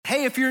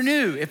hey, if you're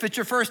new, if it's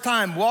your first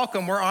time,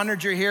 welcome. We're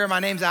honored you're here. My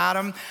name's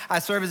Adam. I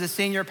serve as a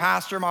senior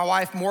pastor. My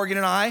wife, Morgan,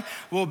 and I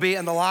will be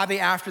in the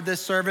lobby after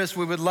this service.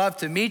 We would love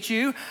to meet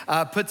you,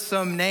 put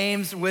some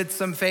names with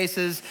some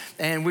faces,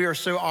 and we are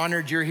so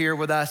honored you're here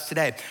with us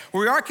today.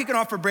 We are kicking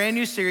off a brand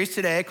new series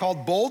today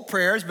called Bold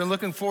Prayers. Been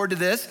looking forward to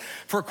this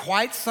for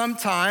quite some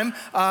time.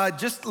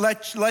 Just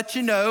let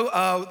you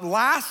know,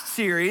 last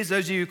series,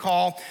 those of you who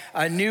call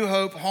New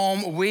Hope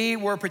home, we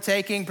were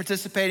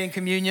participating in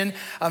communion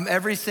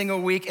every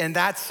single week in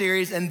that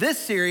series. In this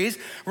series,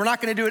 we're not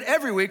gonna do it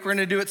every week, we're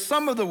gonna do it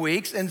some of the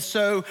weeks. And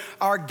so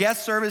our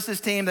guest services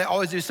team, they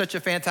always do such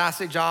a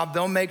fantastic job.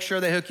 They'll make sure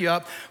they hook you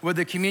up with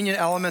the communion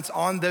elements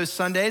on those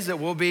Sundays that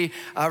we'll be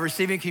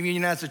receiving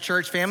communion as a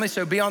church family.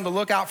 So be on the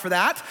lookout for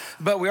that.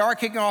 But we are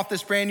kicking off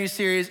this brand new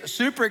series,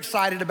 super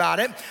excited about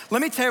it.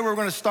 Let me tell you where we're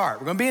gonna start.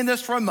 We're gonna be in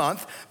this for a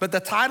month, but the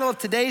title of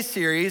today's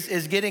series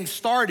is Getting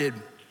Started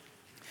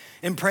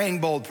in Praying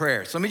Bold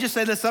Prayers. So let me just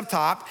say this up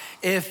top.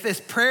 If this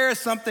prayer is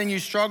something you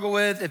struggle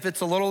with, if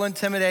it's a little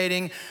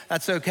intimidating,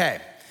 that's okay.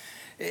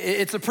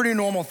 It's a pretty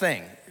normal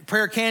thing.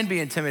 Prayer can be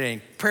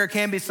intimidating. Prayer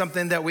can be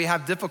something that we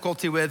have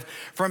difficulty with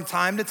from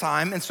time to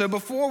time. And so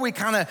before we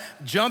kind of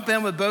jump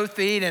in with both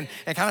feet and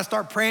kind of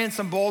start praying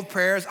some bold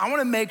prayers, I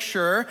want to make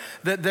sure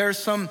that there's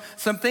some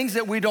things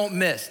that we don't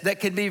miss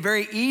that could be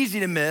very easy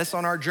to miss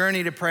on our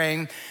journey to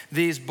praying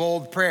these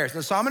bold prayers.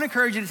 And so I'm going to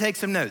encourage you to take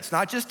some notes,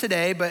 not just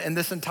today, but in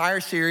this entire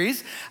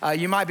series.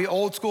 You might be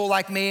old school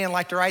like me and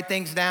like to write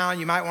things down.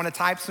 You might want to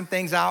type some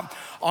things out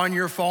on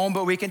your phone,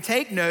 but we can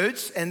take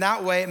notes, and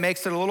that way it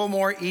makes it a little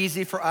more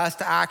easy for us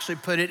to actually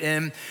put it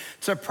in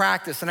to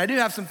practice. And I do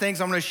have some things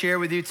I'm gonna share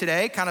with you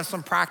today, kind of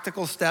some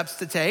practical steps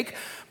to take.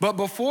 But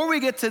before we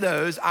get to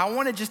those, I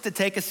wanted just to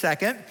take a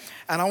second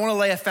and I wanna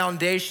lay a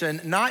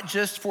foundation, not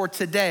just for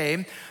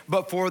today,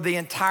 but for the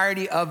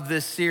entirety of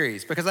this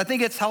series. Because I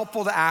think it's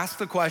helpful to ask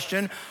the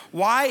question,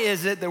 why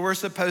is it that we're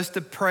supposed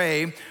to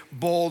pray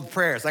bold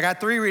prayers? I got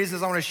 3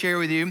 reasons I wanna share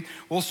with you.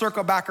 We'll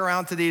circle back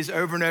around to these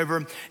over and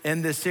over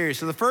in this series.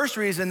 So the first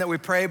reason that we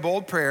pray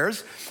bold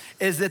prayers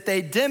is that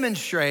they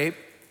demonstrate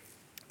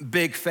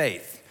big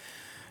faith.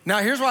 Now,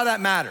 here's why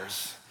that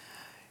matters.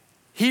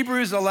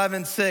 Hebrews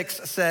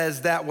 11:6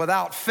 says that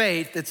without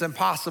faith, it's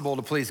impossible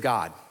to please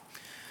God.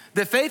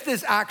 That faith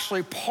is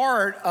actually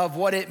part of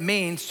what it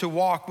means to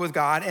walk with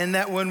God, and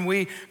that when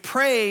we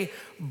pray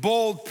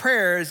bold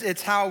prayers,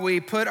 it's how we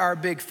put our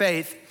big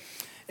faith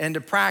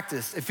into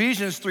practice.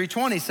 Ephesians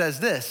 3:20 says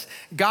this: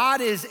 God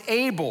is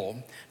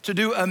able to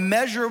do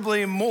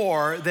immeasurably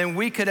more than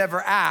we could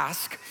ever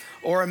ask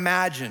or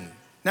imagine.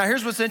 Now,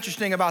 here's what's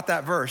interesting about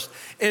that verse.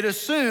 It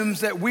assumes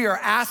that we are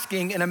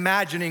asking and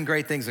imagining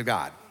great things of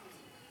God.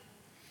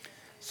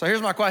 So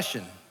here's my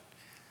question.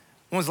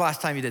 When was the last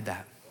time you did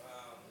that?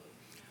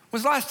 When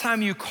was the last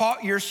time you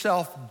caught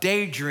yourself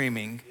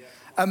daydreaming,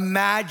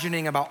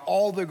 imagining about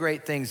all the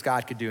great things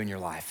God could do in your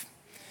life?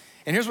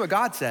 And here's what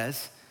God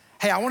says.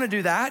 Hey, I wanna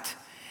do that,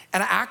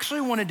 and I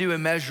actually wanna do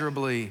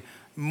immeasurably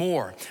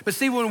more. But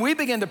see, when we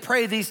begin to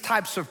pray these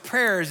types of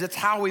prayers, it's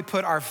how we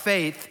put our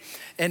faith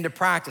into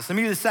practice. Let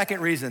me give you the second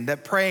reason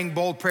that praying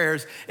bold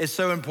prayers is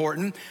so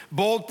important.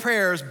 Bold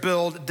prayers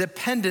build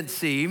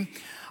dependency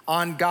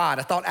on God.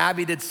 I thought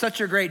Abby did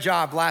such a great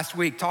job last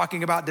week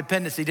talking about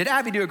dependency. Did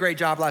Abby do a great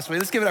job last week?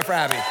 Let's give it up for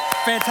Abby.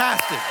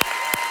 Fantastic.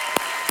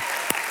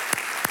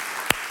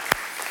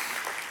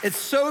 It's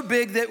so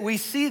big that we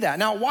see that.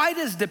 Now, why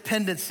does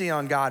dependency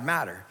on God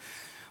matter?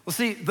 Well,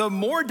 see, the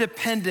more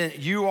dependent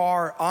you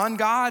are on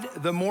God,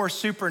 the more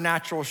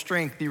supernatural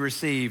strength you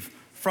receive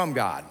from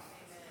God.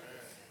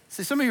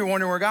 See, some of you are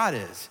wondering where God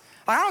is.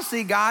 I don't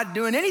see God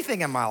doing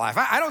anything in my life.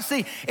 I don't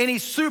see any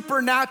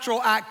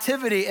supernatural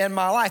activity in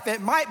my life.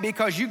 It might be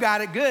because you got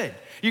it good.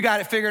 You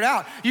got it figured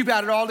out. You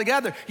got it all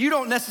together. You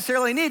don't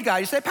necessarily need God.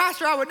 You say,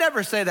 Pastor, I would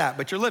never say that,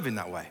 but you're living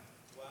that way.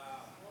 Wow.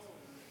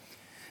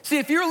 See,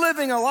 if you're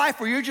living a life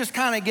where you're just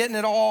kind of getting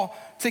it all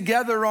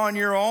together on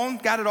your own,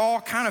 got it all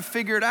kind of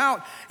figured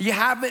out, you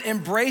haven't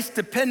embraced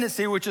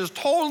dependency, which is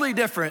totally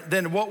different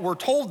than what we're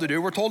told to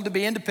do. We're told to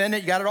be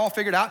independent, you got it all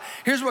figured out.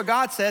 Here's what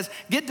God says: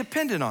 get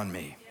dependent on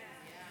me.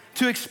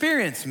 To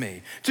experience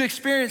me, to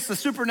experience the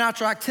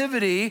supernatural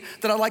activity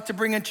that I'd like to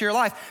bring into your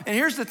life. And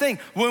here's the thing,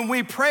 when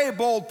we pray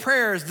bold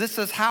prayers, this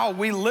is how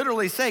we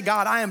literally say,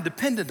 God, I am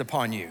dependent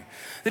upon you.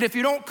 That if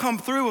you don't come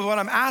through with what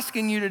I'm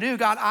asking you to do,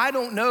 God, I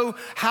don't know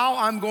how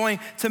I'm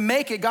going to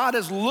make it. God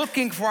is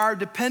looking for our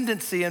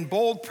dependency, and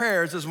bold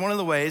prayers is one of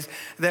the ways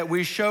that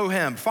we show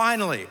him.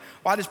 Finally,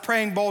 why does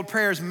praying bold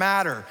prayers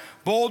matter?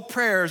 Bold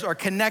prayers are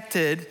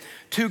connected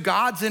to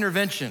God's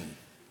intervention,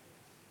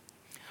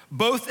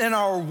 both in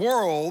our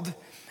world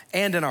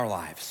and in our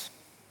lives.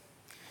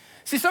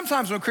 See,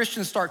 sometimes when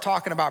Christians start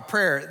talking about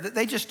prayer,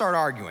 they just start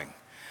arguing.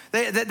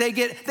 They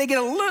get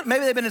a little,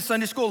 maybe they've been in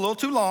Sunday school a little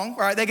too long,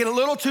 right? They get a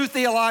little too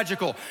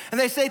theological. And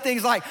they say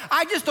things like,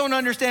 I just don't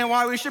understand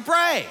why we should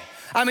pray.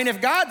 I mean,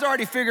 if God's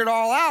already figured it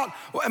all out,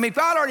 if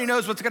God already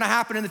knows what's gonna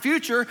happen in the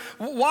future,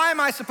 why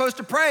am I supposed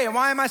to pray? And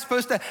why am I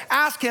supposed to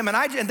ask him?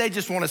 And they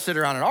just wanna sit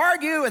around and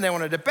argue, and they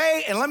wanna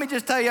debate. And let me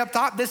just tell you up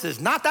top, this is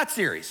not that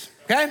serious,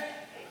 okay?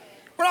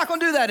 We're not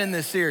gonna do that in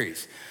this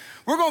series.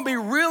 We're gonna be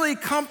really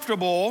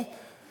comfortable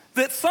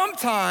that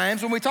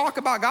sometimes when we talk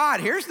about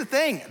God, here's the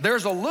thing,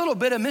 there's a little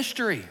bit of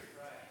mystery.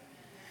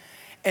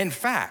 In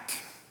fact,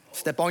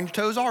 step on your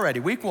toes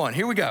already, week 1,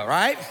 here we go,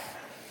 right?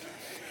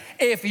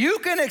 If you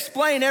can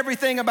explain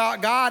everything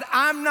about God,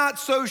 I'm not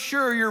so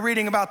sure you're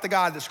reading about the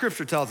God that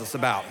Scripture tells us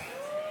about.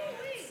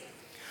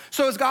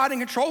 So is God in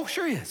control?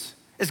 Sure he is.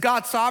 Is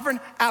God sovereign?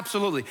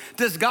 Absolutely.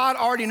 Does God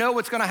already know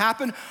what's gonna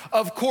happen?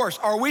 Of course.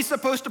 Are we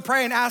supposed to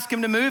pray and ask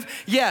him to move?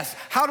 Yes.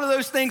 How do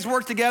those things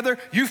work together?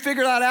 You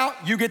figure that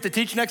out, you get to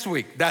teach next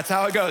week. That's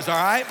how it goes,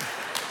 all right?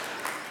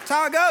 That's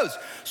how it goes.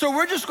 So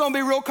we're just gonna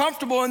be real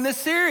comfortable in this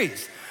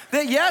series.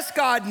 That yes,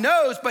 God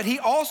knows, but he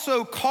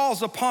also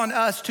calls upon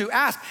us to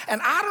ask.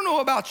 And I don't know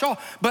about y'all,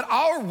 but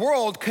our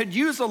world could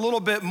use a little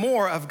bit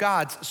more of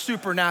God's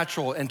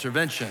supernatural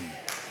intervention.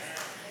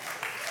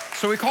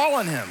 So we call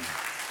on him.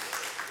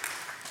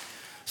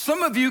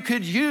 Some of you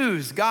could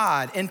use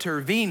God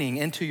intervening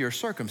into your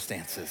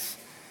circumstances.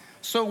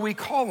 So we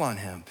call on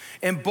him.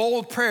 And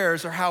bold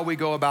prayers are how we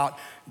go about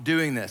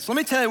doing this. Let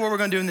me tell you what we're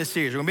gonna do in this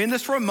series. We're gonna be in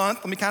this for a month.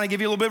 Let me kind of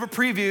give you a little bit of a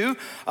preview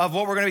of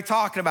what we're gonna be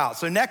talking about.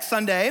 So next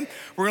Sunday,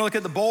 we're gonna look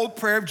at the bold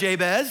prayer of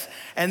Jabez,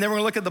 and then we're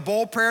gonna look at the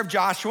bold prayer of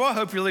Joshua. I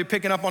hope you're really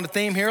picking up on the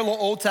theme here, a little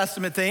Old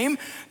Testament theme.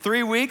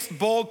 3 weeks,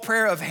 bold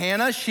prayer of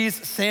Hannah. She's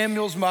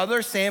Samuel's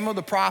mother, Samuel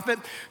the prophet,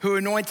 who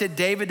anointed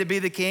David to be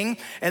the king.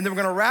 And then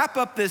we're gonna wrap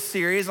up this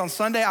series on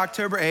Sunday,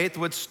 October 8th,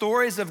 with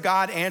stories of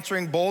God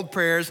answering bold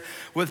prayers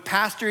with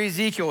Pastor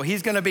Ezekiel.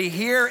 He's gonna be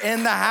here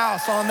in the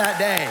house on that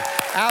day.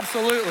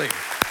 Absolutely.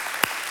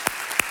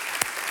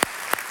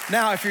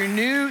 Now, if you're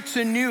new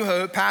to New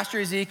Hope, Pastor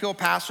Ezekiel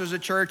pastors a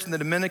church in the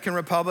Dominican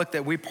Republic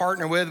that we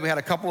partner with. We had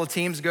a couple of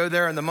teams go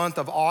there in the month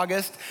of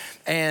August,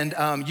 and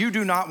you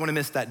do not want to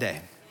miss that day.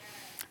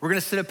 We're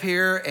gonna sit up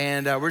here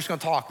and we're just gonna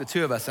talk, the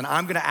two of us, and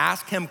I'm gonna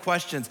ask him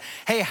questions.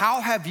 Hey,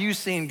 how have you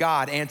seen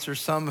God answer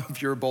some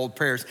of your bold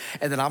prayers?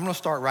 And then I'm gonna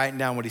start writing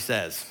down what he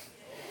says.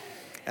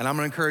 And I'm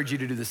gonna encourage you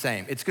to do the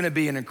same. It's gonna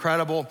be an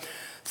incredible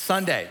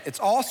Sunday. It's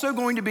also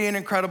going to be an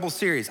incredible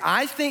series.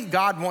 I think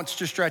God wants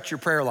to stretch your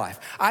prayer life.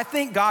 I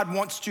think God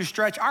wants to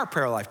stretch our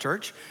prayer life,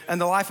 church, and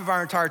the life of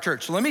our entire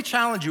church. So let me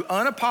challenge you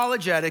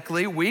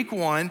unapologetically, week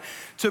 1,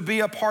 to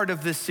be a part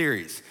of this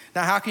series.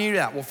 Now, how can you do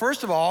that? Well,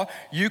 first of all,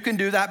 you can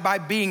do that by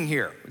being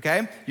here,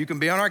 okay? You can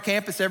be on our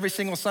campus every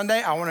single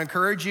Sunday. I wanna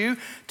encourage you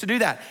to do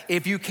that.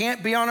 If you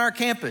can't be on our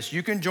campus,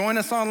 you can join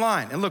us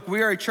online. And look,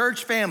 we are a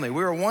church family.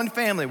 We are one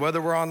family,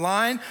 whether we're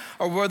online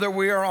or whether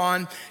we are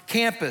on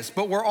campus.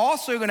 But we're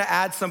also gonna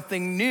add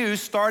something new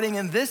starting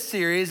in this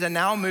series and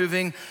now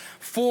moving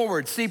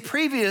forward. See,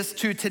 previous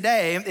to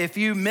today, if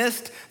you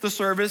missed the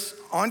service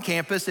on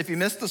campus, if you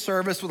missed the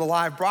service with a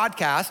live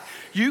broadcast,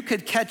 you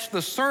could catch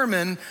the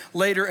sermon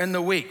later in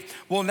the week.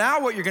 Well, now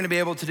what you're gonna be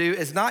able to do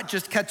is not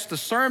just catch the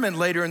sermon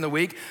later in the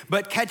week,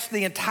 but catch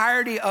the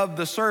entirety of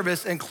the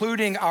service,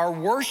 including our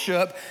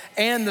worship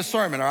and the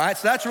sermon, all right?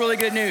 So that's really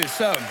good news.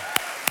 So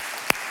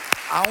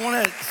I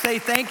wanna say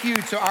thank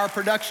you to our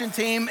production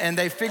team, and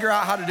they figure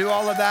out how to do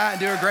all of that and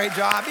do a great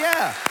job.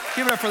 Yeah,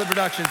 give it up for the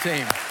production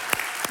team.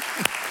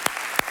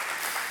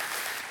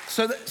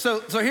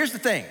 So here's the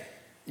thing.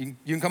 You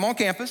can come on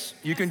campus,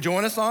 you can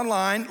join us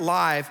online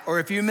live, or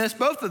if you miss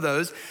both of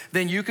those,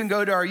 then you can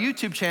go to our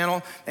YouTube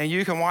channel and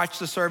you can watch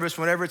the service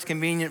whenever it's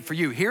convenient for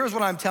you. Here's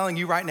what I'm telling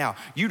you right now.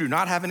 You do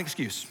not have an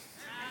excuse.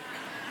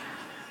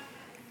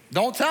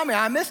 Don't tell me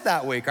I missed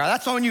that week, all right?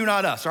 That's on you,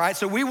 not us, all right?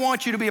 So we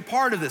want you to be a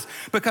part of this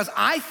because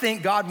I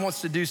think God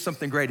wants to do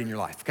something great in your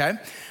life, okay?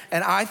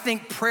 And I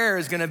think prayer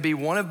is gonna be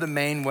one of the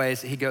main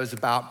ways that he goes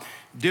about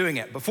doing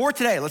it. Before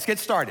today, let's get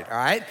started, all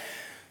right?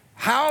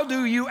 How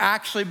do you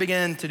actually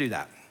begin to do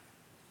that?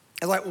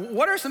 It's like,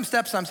 what are some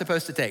steps I'm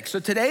supposed to take? So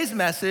today's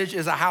message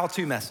is a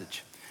how-to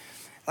message.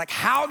 Like,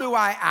 how do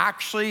I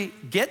actually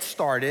get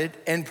started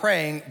in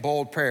praying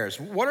bold prayers?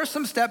 What are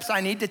some steps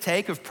I need to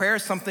take if prayer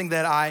is something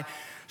that I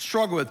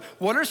struggle with?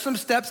 What are some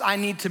steps I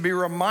need to be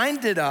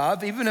reminded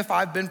of, even if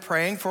I've been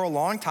praying for a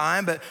long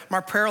time, but my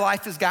prayer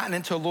life has gotten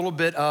into a little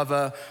bit of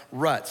a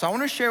rut? So I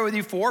wanna share with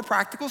you 4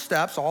 practical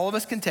steps all of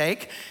us can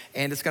take,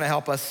 and it's gonna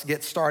help us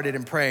get started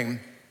in praying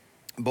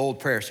bold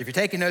prayers. So if you're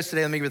taking notes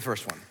today, let me give you the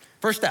first one.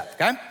 First step,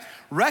 okay?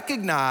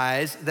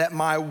 Recognize that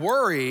my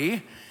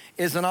worry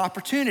is an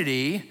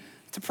opportunity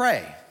to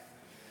pray.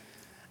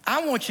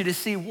 I want you to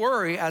see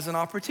worry as an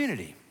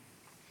opportunity.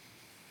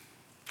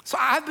 So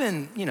I've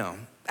been,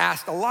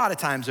 asked a lot of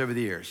times over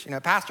the years,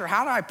 Pastor,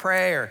 how do I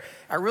pray? Or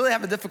I really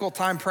have a difficult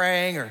time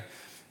praying, or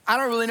I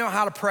don't really know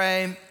how to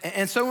pray.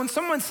 And so when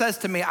someone says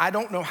to me, I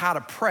don't know how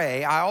to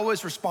pray, I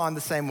always respond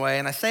the same way.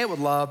 And I say it with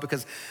love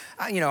because,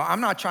 I'm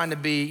not trying to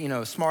be,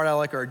 smart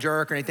aleck or a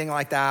jerk or anything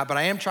like that, but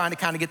I am trying to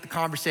kind of get the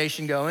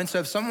conversation going. So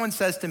if someone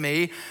says to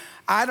me,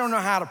 I don't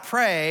know how to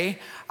pray,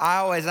 I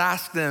always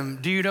ask them,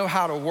 do you know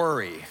how to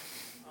worry?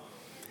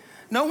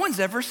 No one's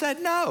ever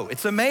said no.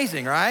 It's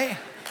amazing, right?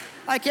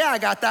 Like, yeah, I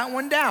got that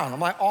one down. I'm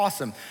like,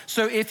 awesome.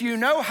 So if you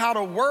know how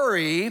to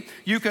worry,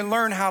 you can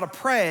learn how to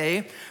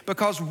pray,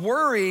 because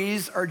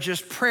worries are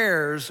just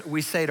prayers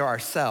we say to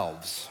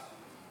ourselves.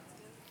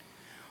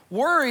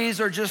 Worries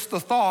are just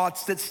the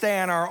thoughts that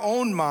stay in our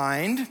own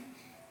mind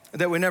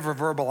that we never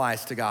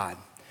verbalize to God.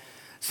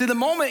 See, the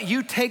moment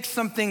you take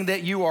something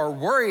that you are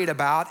worried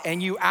about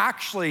and you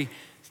actually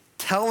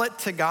tell it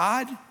to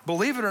God,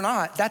 believe it or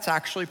not, that's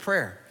actually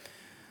prayer.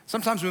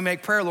 Sometimes we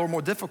make prayer a little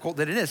more difficult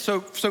than it is.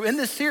 So in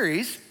this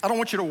series, I don't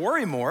want you to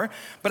worry more,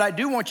 but I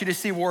do want you to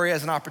see worry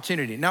as an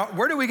opportunity. Now,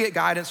 where do we get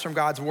guidance from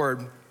God's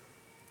word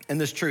in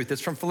this truth?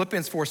 It's from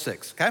Philippians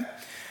 4:6, okay?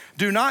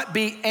 Do not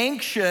be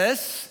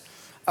anxious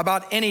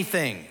about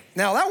anything.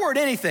 Now, that word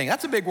anything,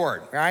 that's a big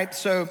word, right?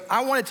 So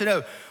I wanted to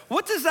know,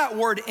 what does that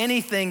word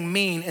anything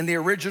mean in the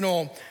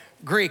original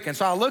Greek? And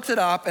so I looked it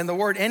up, and the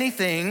word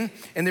anything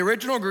in the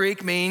original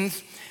Greek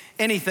means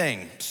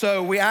anything.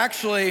 So we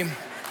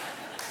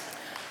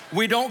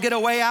don't get a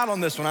way out on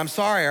this one. I'm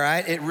sorry, all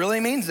right? It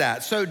really means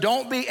that. So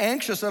don't be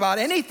anxious about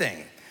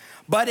anything,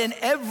 but in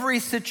every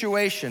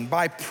situation,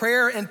 by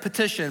prayer and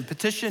petition.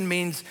 Petition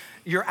means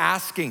you're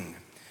asking.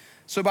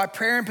 So by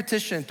prayer and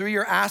petition, through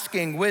your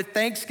asking with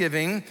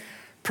thanksgiving,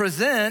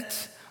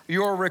 present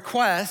your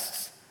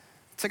requests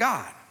to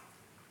God.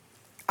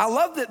 I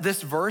love that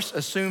this verse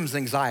assumes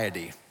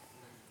anxiety.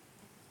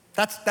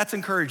 That's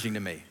encouraging to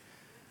me.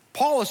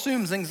 Paul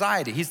assumes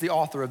anxiety. He's the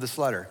author of this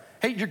letter.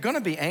 Hey, you're gonna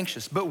be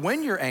anxious, but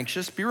when you're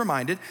anxious, be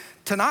reminded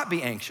to not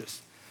be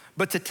anxious,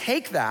 but to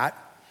take that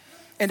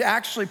and to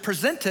actually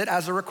present it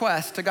as a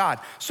request to God.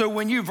 So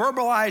when you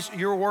verbalize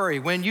your worry,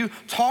 when you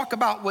talk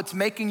about what's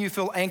making you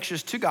feel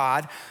anxious to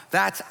God,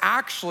 that's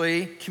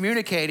actually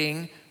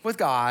communicating with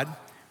God,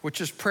 which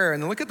is prayer.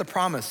 And then look at the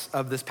promise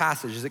of this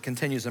passage as it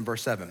continues in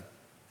verse 7.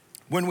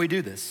 When we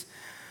do this,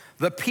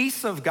 the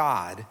peace of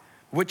God,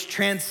 which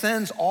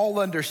transcends all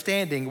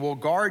understanding, will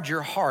guard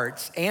your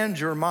hearts and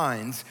your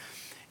minds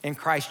in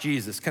Christ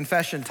Jesus.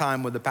 Confession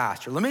time with the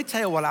pastor. Let me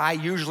tell you what I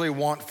usually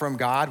want from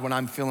God when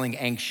I'm feeling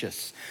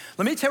anxious.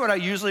 Let me tell you what I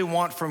usually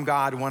want from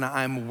God when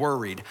I'm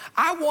worried.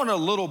 I want a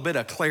little bit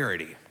of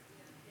clarity.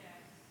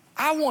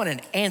 I want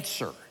an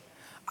answer.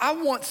 I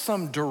want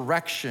some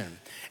direction.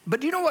 But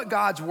do you know what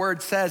God's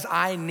word says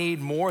I need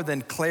more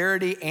than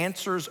clarity,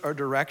 answers, or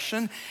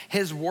direction?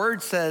 His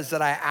word says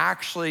that I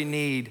actually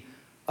need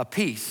a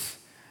peace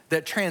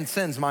that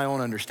transcends my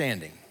own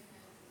understanding.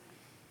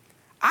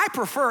 I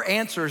prefer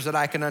answers that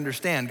I can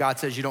understand. God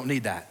says you don't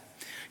need that.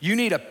 You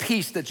need a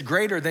peace that's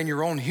greater than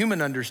your own human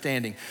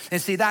understanding.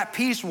 And see, that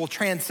peace will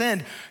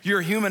transcend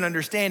your human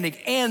understanding,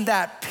 and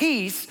that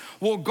peace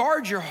will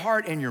guard your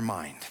heart and your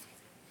mind.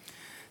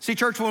 See,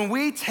 church, when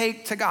we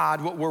take to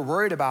God what we're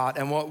worried about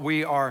and what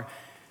we are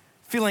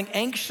feeling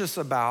anxious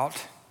about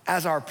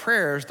as our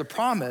prayers, the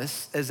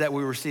promise is that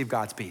we receive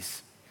God's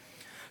peace.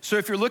 So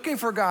if you're looking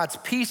for God's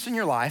peace in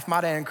your life,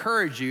 might I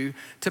encourage you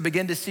to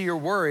begin to see your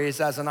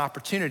worries as an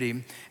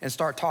opportunity and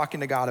start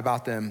talking to God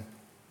about them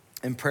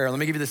in prayer. Let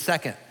me give you the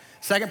second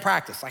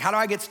practice. Like, how do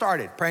I get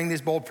started praying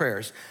these bold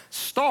prayers?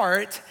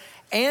 Start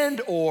and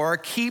or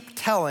keep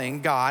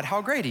telling God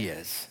how great he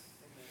is.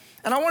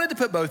 And I wanted to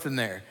put both in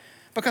there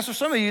because for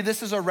some of you,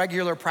 this is a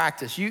regular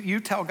practice. You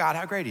tell God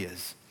how great he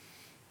is.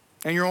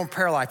 In your own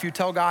prayer life, you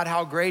tell God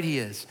how great he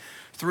is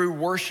through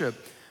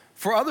worship.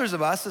 For others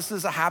of us, this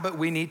is a habit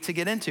we need to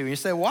get into. You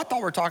say, well, I thought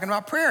we were talking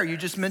about prayer. You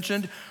just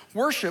mentioned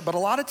worship, but a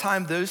lot of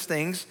time those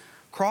things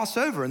cross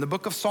over. In the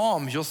book of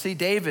Psalms, you'll see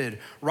David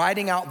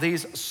writing out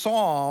these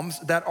psalms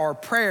that are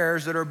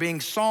prayers that are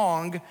being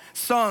sung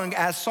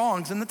as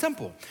songs in the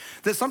temple.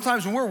 That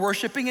sometimes when we're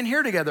worshiping in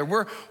here together,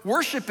 we're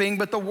worshiping,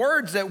 but the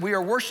words that we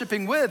are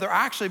worshiping with are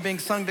actually being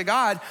sung to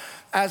God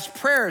as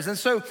prayers. And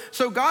so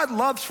God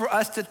loves for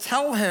us to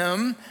tell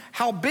him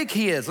how big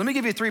he is. Let me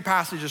give you 3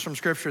 passages from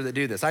scripture that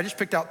do this. I just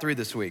picked out 3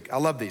 this week. I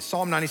love these.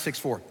 Psalm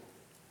 96:4.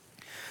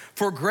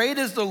 For great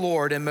is the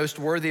Lord and most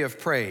worthy of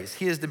praise.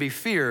 He is to be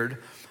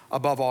feared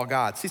above all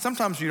gods. See,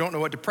 sometimes you don't know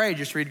what to pray,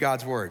 just read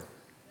God's word.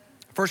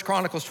 1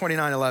 Chronicles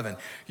 29:11.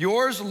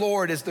 Yours,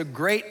 Lord, is the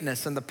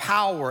greatness and the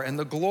power and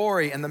the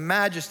glory and the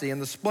majesty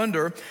and the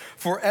splendor,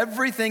 for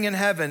everything in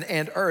heaven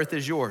and earth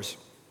is yours.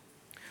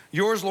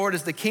 Yours, Lord,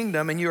 is the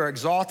kingdom, and you are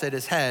exalted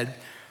as head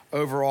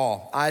over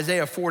all.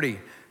 Isaiah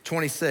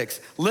 40:26.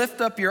 Lift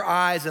up your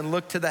eyes and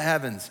look to the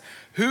heavens.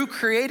 Who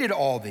created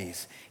all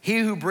these? He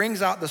who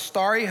brings out the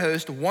starry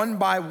host one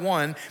by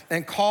one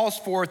and calls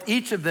forth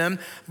each of them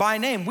by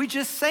name. We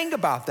just sang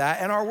about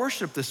that in our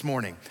worship this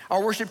morning.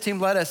 Our worship team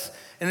led us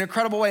in an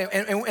incredible way.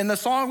 And the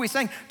song we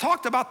sang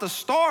talked about the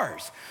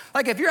stars.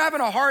 Like, if you're having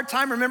a hard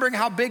time remembering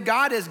how big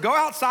God is, go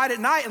outside at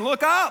night and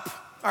look up.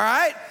 All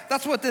right?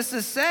 That's what this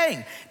is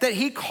saying, that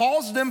he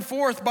calls them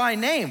forth by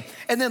name.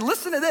 And then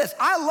listen to this.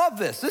 I love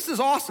this. This is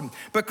awesome.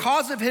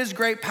 Because of his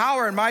great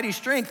power and mighty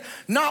strength,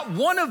 not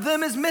one of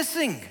them is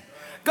missing.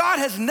 God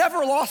has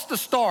never lost a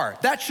star.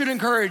 That should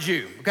encourage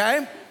you,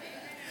 okay?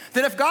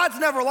 That if God's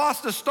never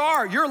lost a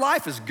star, your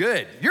life is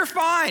good. You're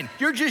fine.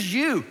 You're just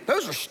you.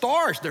 Those are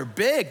stars. They're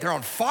big. They're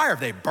on fire.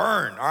 They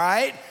burn, all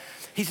right?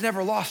 He's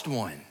never lost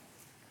one.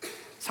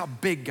 That's how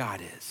big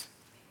God is.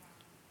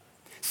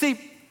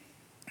 See,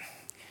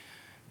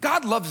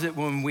 God loves it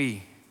when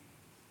we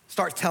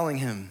start telling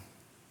him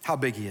how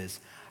big he is.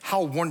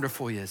 how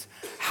wonderful he is,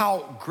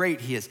 how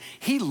great he is.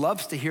 He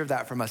loves to hear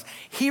that from us.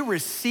 He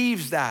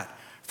receives that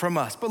from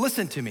us. But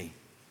listen to me,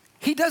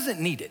 he doesn't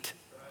need it.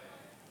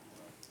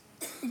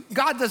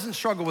 God doesn't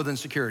struggle with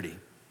insecurity,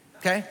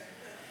 okay?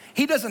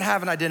 He doesn't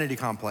have an identity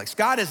complex.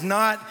 God is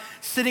not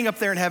sitting up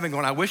there in heaven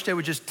going, I wish they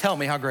would just tell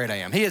me how great I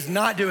am. He is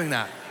not doing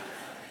that.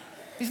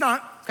 He's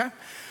not, okay?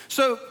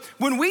 So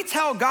when we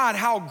tell God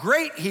how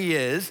great he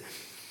is,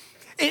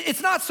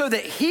 it's not so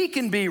that he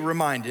can be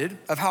reminded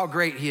of how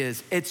great he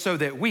is. It's so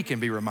that we can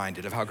be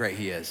reminded of how great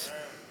he is.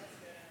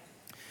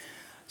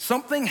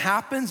 Something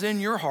happens in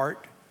your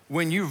heart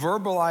when you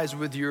verbalize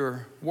with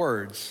your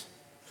words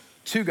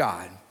to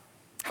God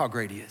how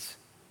great he is,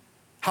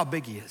 how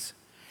big he is.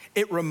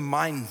 It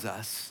reminds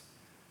us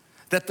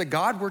that the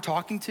God we're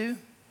talking to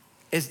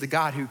is the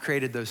God who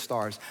created those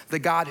stars, the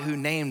God who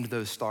named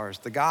those stars,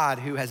 the God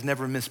who has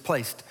never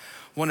misplaced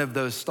one of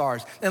those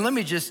stars. And let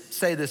me just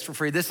say this for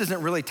free. This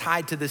isn't really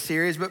tied to this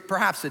series, but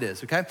perhaps it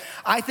is, okay?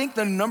 I think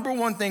the number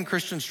one thing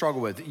Christians struggle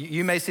with,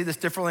 you may see this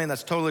differently, and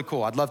that's totally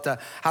cool. I'd love to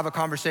have a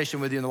conversation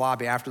with you in the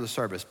lobby after the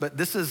service, but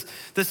this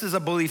is a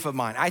belief of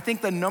mine. I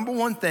think the number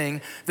one thing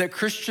that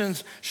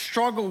Christians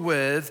struggle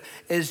with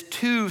is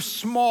too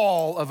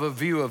small of a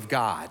view of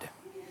God.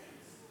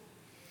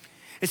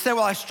 It said,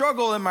 well, I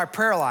struggle in my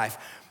prayer life.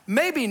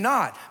 Maybe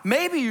not.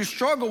 Maybe you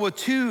struggle with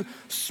too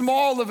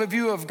small of a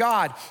view of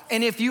God.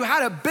 And if you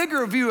had a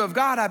bigger view of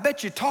God, I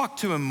bet you talk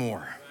to him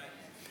more.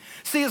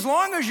 See, as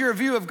long as your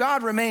view of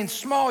God remains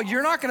small,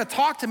 you're not going to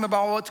talk to him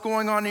about what's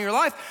going on in your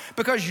life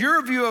because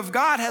your view of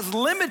God has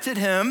limited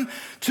him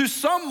to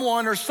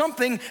someone or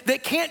something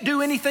that can't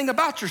do anything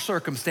about your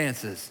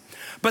circumstances.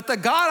 But the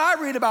God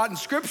I read about in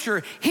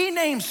Scripture, he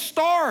names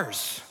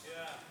stars.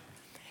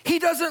 He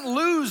doesn't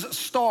lose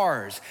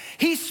stars.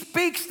 He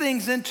speaks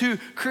things into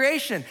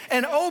creation.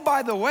 And oh,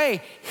 by the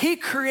way, he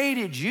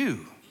created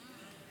you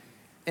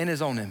in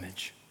his own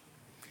image.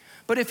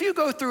 But if you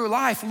go through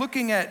life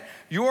looking at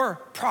your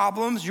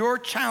problems, your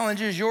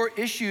challenges, your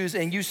issues,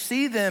 and you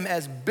see them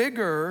as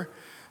bigger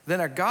than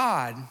a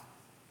God,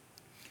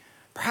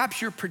 perhaps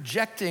you're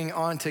projecting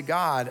onto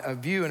God a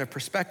view and a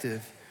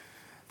perspective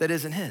that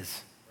isn't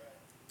his.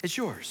 It's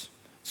yours.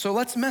 So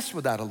let's mess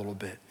with that a little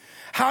bit.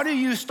 How do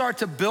you start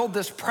to build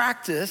this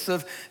practice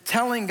of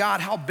telling God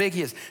how big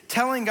he is,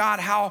 telling God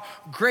how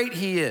great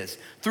he is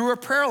through a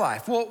prayer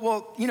life?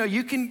 Well, you know,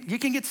 you can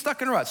get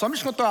stuck in a rut. So I'm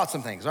just gonna throw out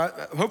some things, right?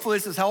 Hopefully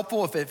this is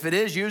helpful. If it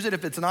is, use it.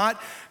 If it's not,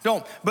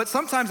 don't. But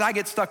sometimes I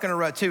get stuck in a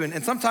rut too.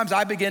 And sometimes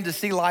I begin to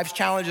see life's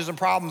challenges and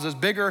problems as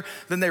bigger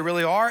than they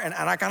really are. And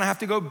I kind of have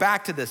to go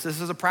back to this. This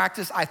is a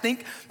practice. I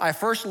think I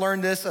first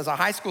learned this as a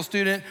high school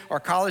student or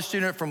college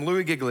student from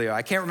Louis Giglio.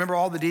 I can't remember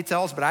all the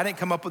details, but I didn't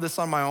come up with this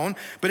on my own.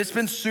 But it's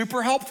been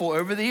super helpful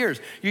over the years.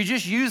 You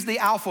just use the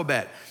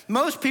alphabet.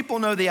 Most people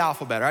know the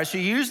alphabet, right? So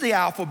you use the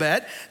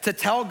alphabet to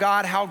tell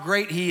God how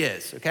great he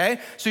is, okay?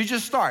 So you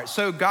just start.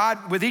 So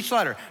God, with each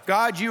letter,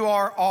 God, you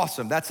are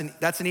awesome. That's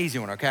an easy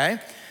one, okay?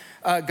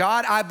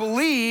 God, I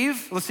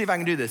believe, let's see if I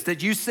can do this,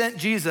 that you sent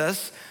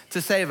Jesus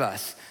to save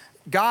us.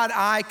 God,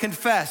 I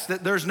confess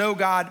that there's no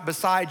God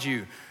beside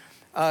you.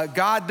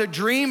 God, the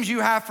dreams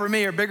you have for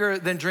me are bigger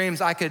than dreams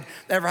I could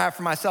ever have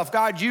for myself.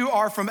 God, you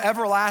are from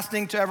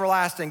everlasting to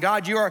everlasting.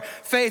 God, you are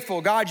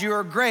faithful. God, you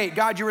are great.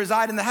 God, you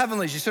reside in the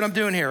heavenlies. You see what I'm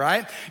doing here,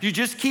 right? You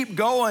just keep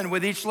going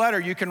with each letter.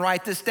 You can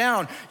write this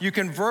down. You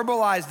can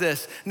verbalize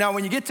this. Now,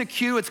 when you get to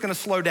Q, it's gonna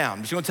slow down.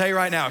 I'm just gonna tell you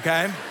right now,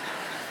 okay?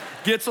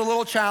 Gets a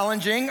little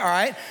challenging, all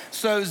right?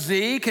 So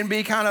Z can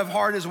be kind of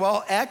hard as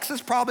well. X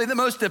is probably the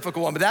most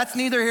difficult one, but that's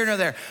neither here nor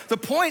there. The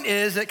point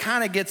is it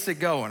kind of gets it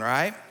going, all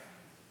right?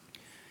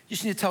 You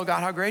just need to tell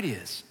God how great he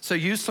is. So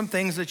use some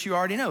things that you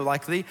already know,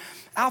 like the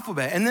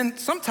alphabet. And then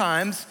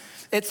sometimes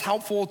it's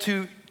helpful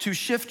to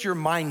shift your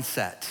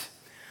mindset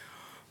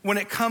when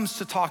it comes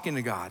to talking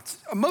to God.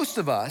 Most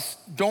of us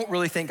don't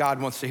really think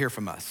God wants to hear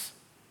from us.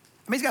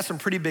 I mean, he's got some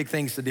pretty big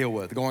things to deal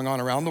with going on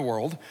around the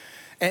world.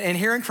 And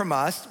hearing from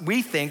us,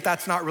 we think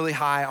that's not really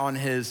high on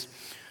his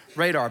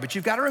radar. But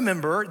you've got to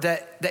remember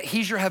that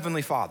he's your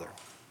heavenly Father.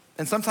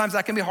 And sometimes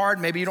that can be hard.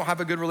 Maybe you don't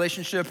have a good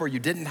relationship or you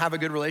didn't have a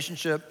good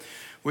relationship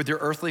with your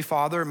earthly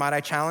father. Might I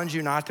challenge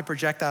you not to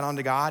project that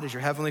onto God as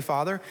your heavenly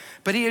Father?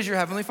 But he is your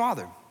heavenly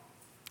Father.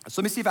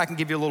 So let me see if I can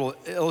give you a little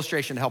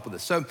illustration to help with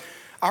this. So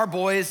our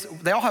boys,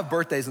 they all have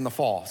birthdays in the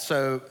fall.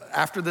 So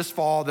after this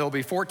fall, they'll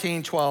be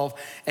 14, 12,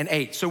 and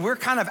 8. So we're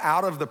kind of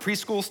out of the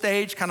preschool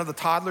stage, kind of the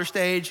toddler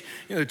stage,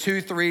 2,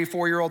 3,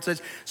 4-year-old stage.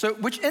 So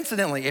which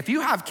incidentally, if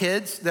you have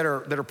kids that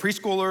are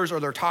preschoolers or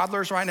they're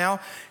toddlers right now,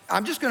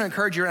 I'm just gonna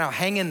encourage you right now,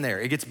 hang in there.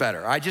 It gets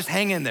better, all right? Just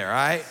hang in there, all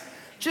right?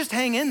 Just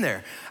hang in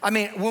there. I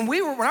mean,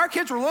 when our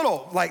kids were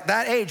little, like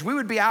that age, we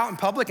would be out in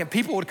public and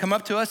people would come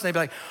up to us and they'd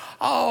be like,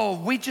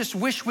 oh, we just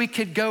wish we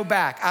could go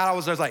back. I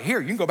was like, here,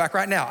 you can go back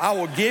right now. I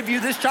will give you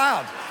this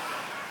child.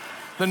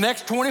 The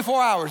next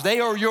 24 hours, they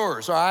are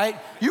yours, all right?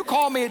 You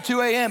call me at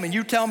 2 a.m. and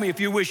you tell me if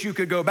you wish you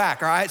could go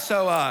back, all right?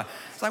 So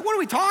It's like, what are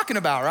we talking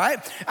about, right?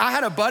 I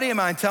had a buddy of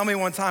mine tell me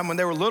one time when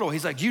they were little,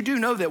 he's like, you do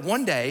know that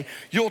one day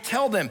you'll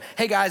tell them,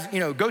 hey guys,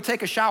 go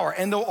take a shower,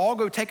 and they'll all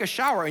go take a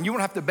shower and you won't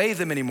have to bathe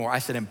them anymore. I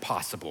said,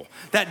 impossible.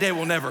 That day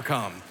will never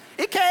come.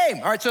 It came,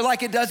 all right? So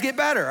like it does get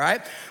better,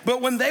 right? But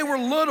when they were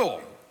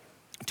little,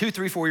 2,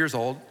 3, 4 years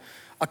old,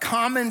 a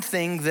common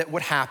thing that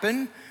would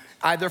happen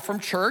either from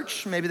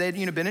church, maybe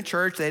they'd been in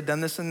church, they had done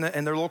this in their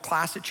little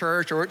class at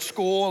church or at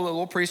school, a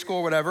little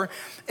preschool, whatever,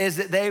 is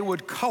that they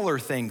would color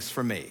things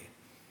for me.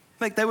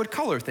 Like they would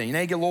color things.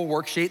 They get a little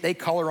worksheet, they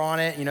color on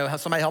it. How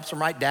somebody helps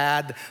them write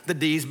dad, the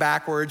D's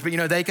backwards,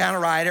 but they kind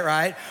of write it,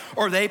 right?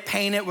 Or they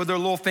paint it with their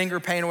little finger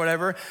paint or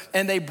whatever,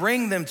 and they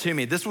bring them to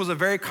me. This was a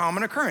very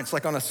common occurrence.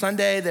 Like on a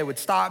Sunday, they would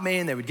stop me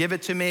and they would give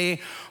it to me,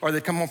 or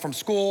they'd come home from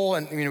school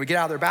and we get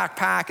out of their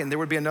backpack and there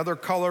would be another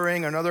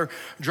coloring, another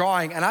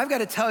drawing. And I've got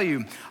to tell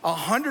you,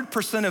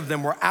 100% of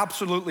them were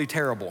absolutely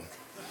terrible.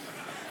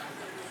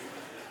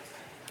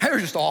 They were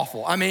just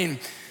awful.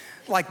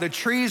 Like the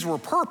trees were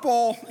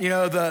purple,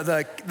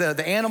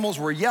 the animals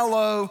were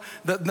yellow,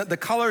 the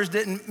colors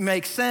didn't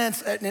make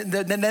sense,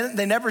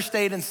 they never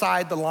stayed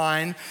inside the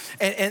line,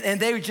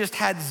 and they just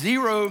had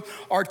zero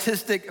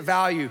artistic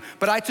value.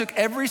 But I took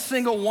every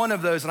single one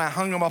of those and I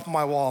hung them up on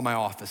my wall in my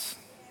office.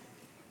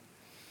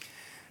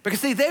 Because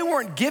see, they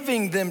weren't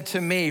giving them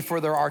to me for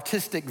their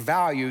artistic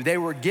value, they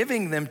were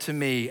giving them to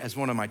me as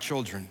one of my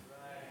children.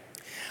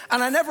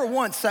 And I never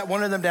once sat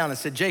one of them down and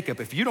said, Jacob,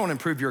 if you don't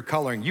improve your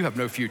coloring, you have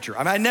no future.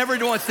 I never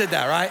once did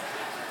that, right?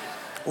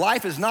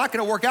 Life is not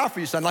gonna work out for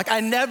you, son. Like I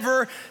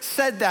never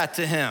said that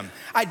to him.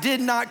 I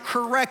did not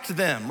correct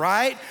them,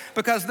 right?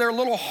 Because their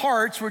little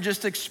hearts were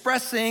just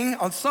expressing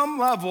on some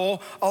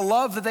level a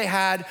love that they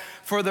had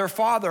for their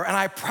father. And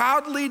I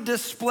proudly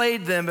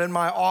displayed them in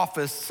my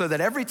office so that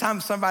every time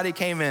somebody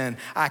came in,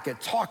 I could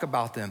talk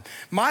about them.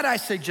 Might I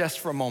suggest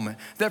for a moment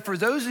that for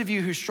those of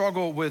you who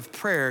struggle with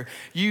prayer,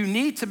 you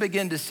need to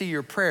begin to see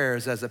your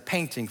prayers as a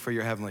painting for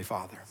your Heavenly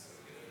Father.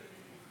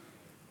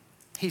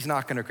 He's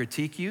not gonna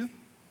critique you.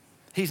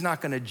 He's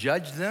not gonna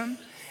judge them.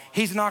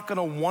 He's not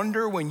gonna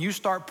wonder when you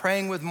start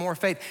praying with more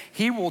faith.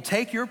 He will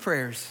take your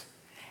prayers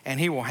and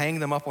he will hang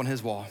them up on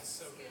his wall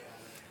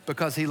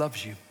because he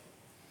loves you.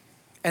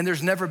 And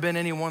there's never been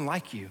anyone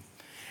like you.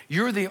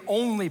 You're the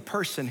only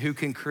person who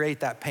can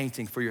create that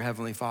painting for your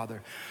Heavenly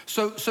Father.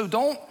 So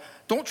don't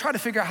try to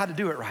figure out how to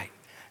do it right.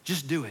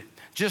 Just do it.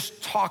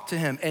 Just talk to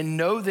him and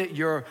know that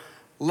your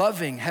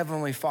loving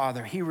Heavenly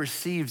Father, he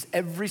receives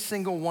every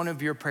single one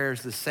of your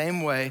prayers the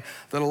same way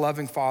that a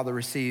loving father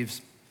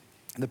receives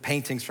the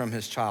paintings from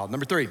his child.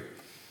 Number 3,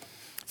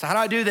 so how do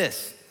I do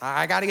this?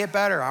 I gotta get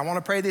better. I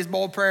wanna pray these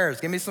bold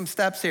prayers. Give me some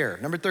steps here.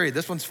 Number 3,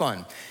 this one's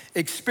fun.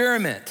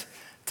 Experiment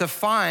to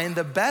find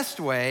the best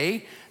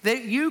way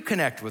that you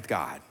connect with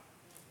God.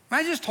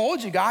 I just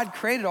told you, God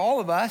created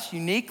all of us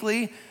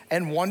uniquely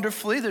and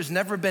wonderfully. There's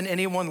never been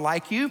anyone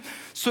like you.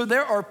 So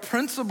there are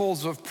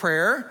principles of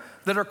prayer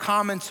that are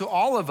common to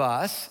all of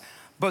us,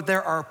 but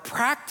there are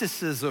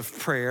practices of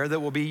prayer that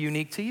will be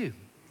unique to you.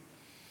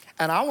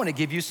 And I wanna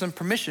give you some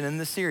permission in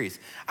this series.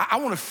 I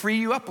wanna free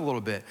you up a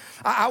little bit.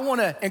 I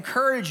wanna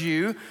encourage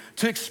you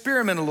to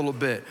experiment a little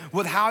bit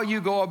with how you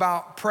go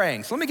about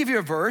praying. So let me give you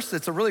a verse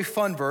that's a really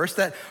fun verse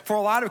that for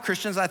a lot of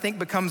Christians, I think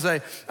becomes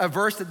a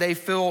verse that they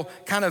feel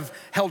kind of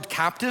held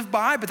captive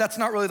by, but that's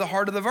not really the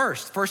heart of the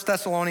verse. 1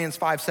 Thessalonians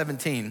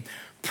 5:17,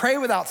 pray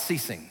without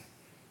ceasing.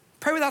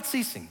 Pray without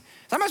ceasing.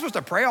 So am I supposed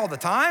to pray all the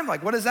time?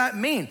 Like, what does that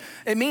mean?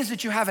 It means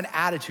that you have an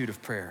attitude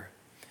of prayer.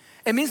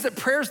 It means that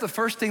prayer is the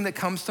first thing that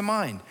comes to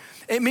mind.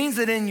 It means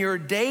that in your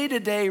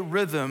day-to-day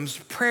rhythms,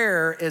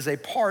 prayer is a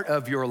part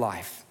of your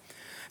life.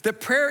 That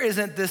prayer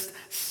isn't this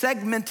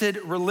segmented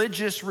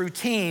religious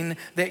routine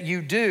that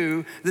you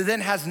do that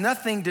then has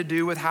nothing to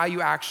do with how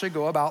you actually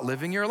go about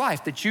living your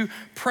life, that you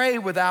pray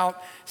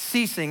without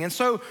ceasing. And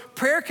so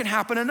prayer can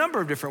happen a number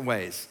of different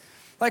ways.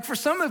 Like for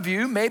some of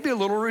you, maybe a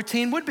little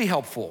routine would be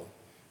helpful.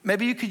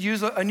 Maybe you could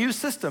use a new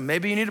system.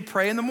 Maybe you need to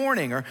pray in the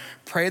morning or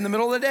pray in the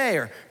middle of the day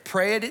or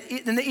pray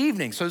in the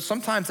evening. So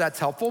sometimes that's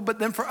helpful. But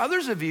then for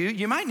others of you,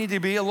 you might need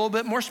to be a little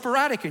bit more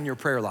sporadic in your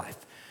prayer life.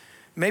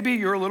 Maybe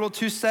you're a little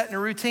too set in a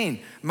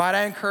routine. Might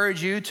I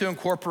encourage you to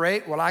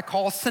incorporate what I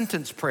call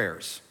sentence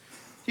prayers?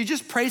 You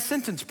just pray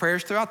sentence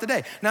prayers throughout the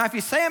day. Now, if you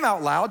say them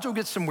out loud, you'll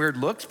get some weird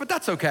looks, but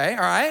that's okay,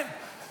 all right?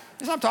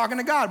 Because I'm talking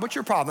to God. What's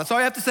your problem? That's all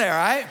you have to say, all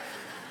right?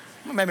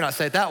 Well, maybe not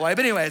say it that way,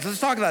 but anyways,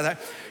 let's talk about that.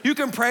 You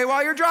can pray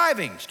while you're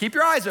driving. Just keep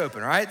your eyes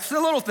open, all right? It's the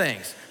little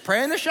things.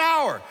 Pray in the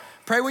shower.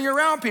 Pray when you're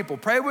around people.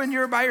 Pray when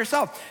you're by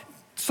yourself.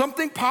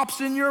 Something pops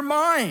in your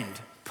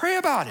mind. Pray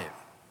about it.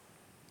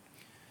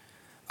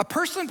 A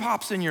person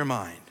pops in your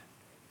mind.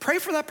 Pray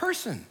for that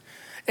person.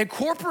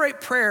 Incorporate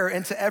prayer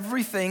into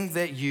everything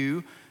that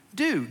you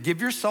do.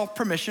 Give yourself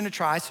permission to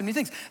try some new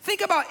things.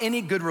 Think about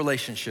any good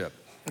relationship,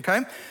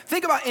 okay?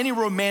 Think about any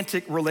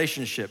romantic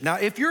relationship. Now,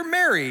 if you're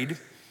married,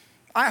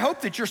 I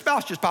hope that your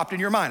spouse just popped in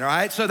your mind, all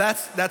right? So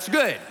that's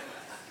good.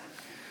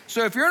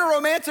 So if you're in a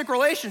romantic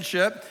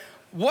relationship,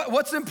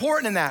 what's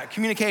important in that?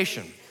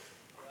 Communication.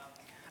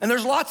 And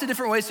there's lots of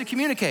different ways to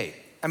communicate.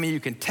 I mean,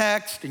 you can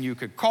text and you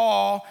could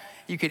call,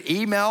 You could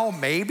email,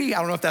 maybe. I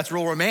don't know if that's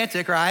real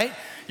romantic, right?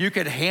 You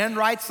could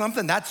handwrite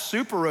something, that's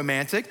super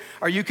romantic.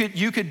 Or you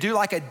could do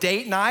like a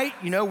date night,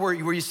 where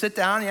you sit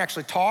down and you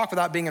actually talk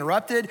without being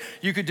interrupted.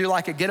 You could do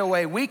like a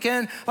getaway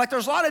weekend. Like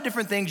there's a lot of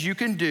different things you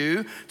can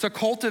do to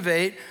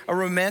cultivate a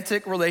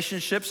romantic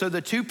relationship so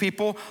the two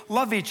people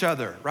love each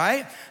other,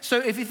 right? So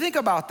if you think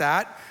about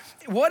that,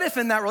 what if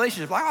in that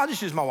relationship, like I'll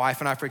just use my wife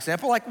and I, for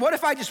example, like what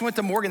if I just went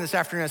to Morgan this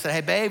afternoon and said, hey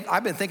babe,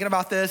 I've been thinking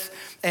about this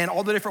and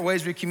all the different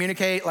ways we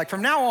communicate. Like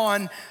from now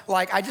on,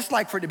 like I just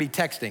like for it to be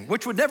texting,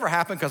 which would never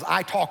happen because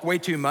I talk way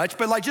too much.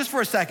 But like just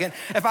for a second,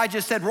 if I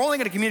just said, we're only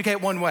gonna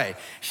communicate one way,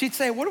 she'd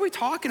say, what are we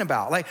talking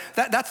about? Like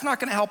that's not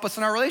gonna help us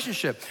in our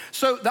relationship.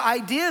 So the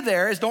idea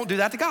there is don't do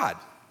that to God.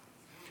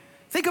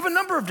 Think of a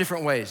number of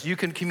different ways you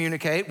can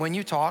communicate when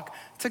you talk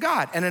to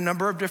God and a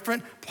number of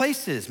different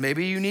places.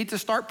 Maybe you need to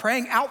start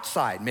praying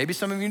outside. Maybe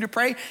some of you need to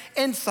pray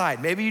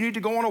inside. Maybe you need to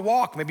go on a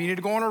walk. Maybe you need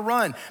to go on a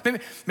run.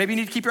 Maybe you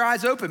need to keep your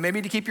eyes open. Maybe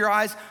you need to keep your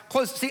eyes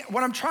closed. See,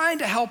 what I'm trying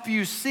to help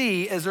you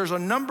see is there's a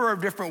number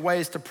of different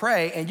ways to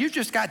pray, and you've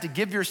just got to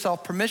give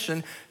yourself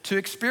permission to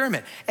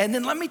experiment. And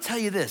then let me tell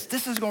you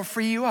this is gonna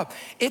free you up.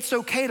 It's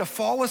okay to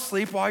fall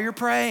asleep while you're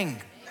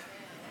praying.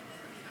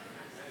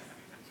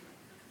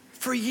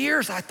 For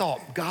years, I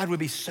thought God would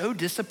be so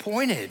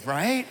disappointed,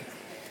 right?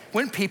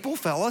 When people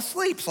fell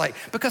asleep.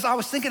 Because I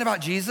was thinking about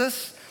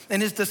Jesus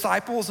and his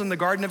disciples in the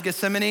Garden of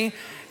Gethsemane.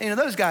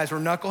 Those guys were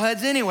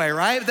knuckleheads anyway,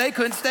 right? They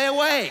couldn't stay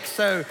awake.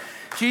 So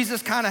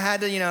Jesus kind of had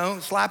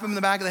to, slap him in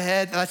the back of the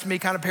head. That's me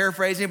kind of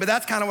paraphrasing, but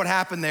that's kind of what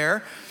happened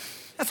there.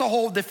 That's a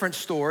whole different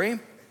story.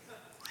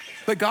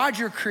 But God's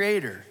your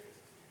creator.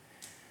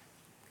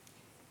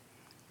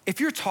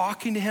 If you're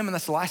talking to him and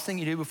that's the last thing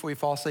you do before you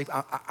fall asleep,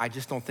 I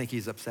just don't think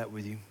he's upset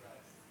with you.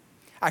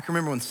 I can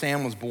remember when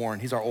Sam was born,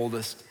 he's our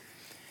oldest.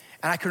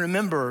 And I can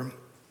remember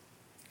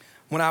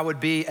when I would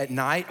be at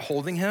night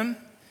holding him.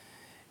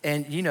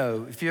 And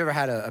if you ever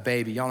had a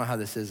baby, y'all know how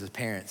this is as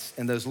parents.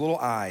 And those little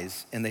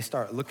eyes, and they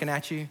start looking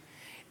at you,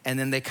 and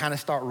then they kind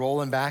of start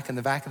rolling back in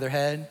the back of their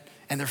head,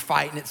 and they're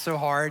fighting it so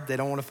hard, they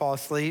don't want to fall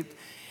asleep.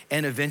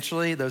 And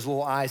eventually those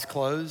little eyes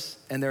close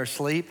and they're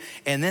asleep.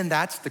 And then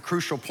that's the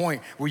crucial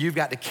point where you've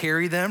got to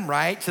carry them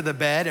right to the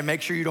bed and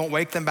make sure you don't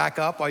wake them back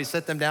up while you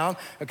sit them down.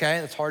 Okay,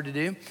 that's hard to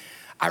do.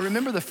 I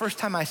remember the first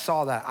time I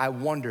saw that, I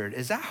wondered,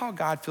 is that how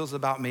God feels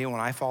about me when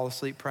I fall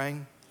asleep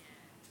praying?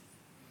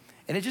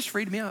 And it just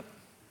freed me up.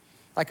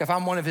 Like if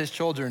I'm one of his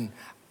children,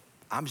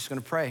 I'm just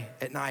gonna pray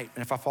at night.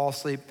 And if I fall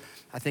asleep,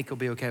 I think he'll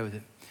be okay with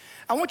it.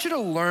 I want you to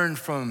learn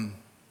from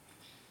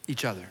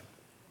each other.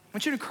 I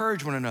want you to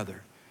encourage one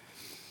another.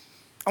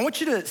 I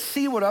want you to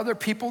see what other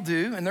people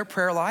do in their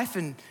prayer life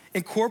and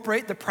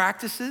incorporate the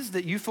practices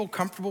that you feel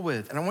comfortable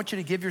with. And I want you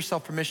to give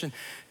yourself permission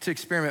to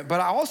experiment.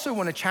 But I also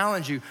want to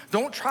challenge you,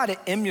 don't try to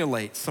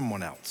emulate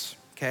someone else,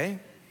 okay?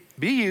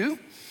 Be you.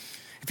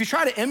 If you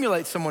try to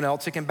emulate someone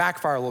else, it can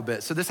backfire a little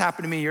bit. So this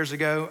happened to me years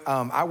ago.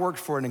 I worked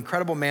for an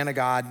incredible man of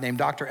God named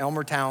Dr.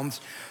 Elmer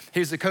Towns. He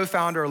was the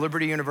co-founder of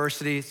Liberty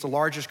University. It's the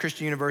largest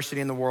Christian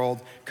university in the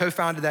world.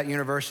 Co-founded that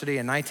university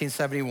in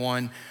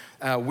 1971.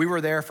 We were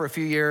there for a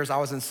few years. I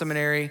was in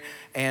seminary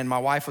and my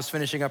wife was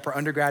finishing up her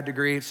undergrad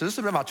degree. So this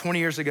has been about 20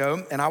 years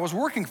ago and I was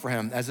working for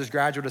him as his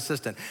graduate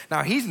assistant.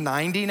 Now he's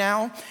 90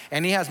 now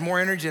and he has more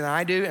energy than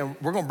I do and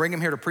we're gonna bring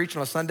him here to preach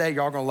on a Sunday.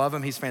 Y'all gonna love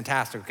him, he's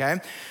fantastic, okay?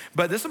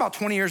 But this is about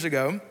 20 years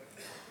ago.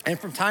 And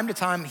from time to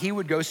time, he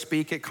would go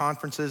speak at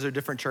conferences or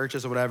different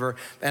churches or whatever,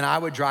 and I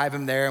would drive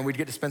him there and we'd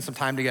get to spend some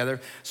time together.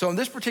 So on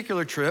this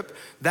particular trip,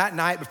 that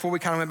night before we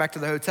kind of went back to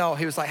the hotel,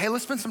 he was like, hey,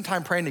 let's spend some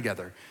time praying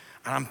together.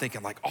 And I'm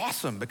thinking like,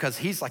 awesome, because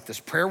he's like this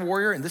prayer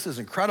warrior and this is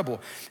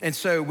incredible. And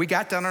so we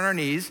got down on our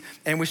knees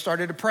and we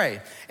started to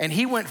pray. And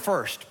he went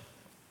first,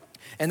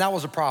 and that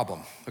was a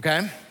problem,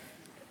 okay?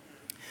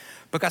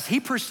 Because he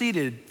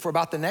proceeded for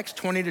about the next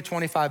 20 to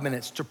 25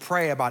 minutes to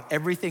pray about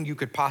everything you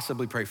could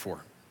possibly pray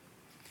for.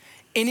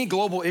 Any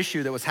global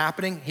issue that was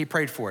happening, he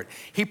prayed for it.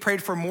 He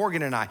prayed for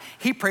Morgan and I.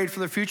 He prayed for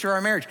the future of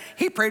our marriage.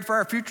 He prayed for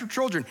our future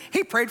children.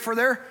 He prayed for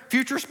their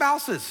future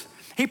spouses.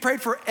 He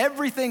prayed for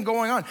everything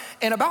going on.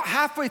 And about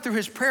halfway through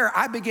his prayer,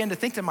 I began to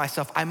think to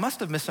myself, I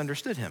must have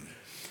misunderstood him.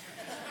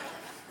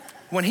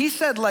 When he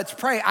said, let's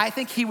pray, I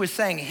think he was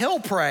saying he'll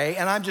pray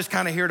and I'm just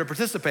kind of here to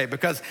participate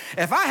because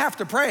if I have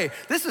to pray,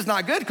 this is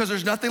not good because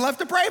there's nothing left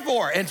to pray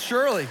for. And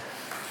surely,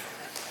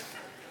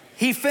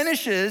 he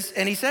finishes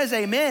and he says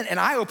amen, and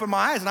I open my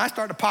eyes and I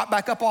start to pop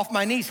back up off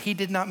my knees. He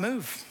did not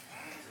move.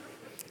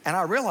 And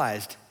I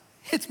realized,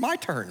 it's my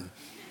turn.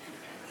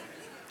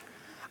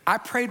 I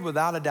prayed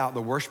without a doubt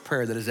the worst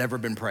prayer that has ever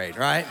been prayed,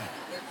 right?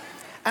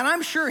 And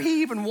I'm sure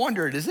he even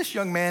wondered, is this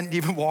young man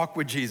even walk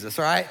with Jesus,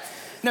 right?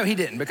 No, he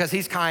didn't, because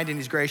he's kind and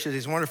he's gracious,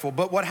 he's wonderful.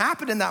 But what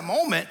happened in that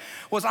moment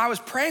was I was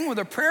praying with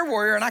a prayer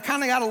warrior and I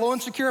kind of got a little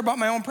insecure about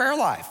my own prayer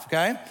life,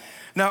 okay?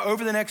 Now,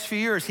 over the next few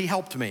years, he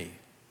helped me.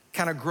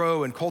 kind of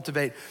grow and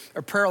cultivate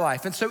a prayer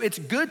life. And so it's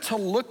good to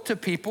look to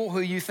people who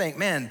you think,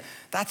 man,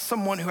 that's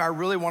someone who I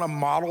really want to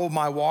model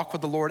my walk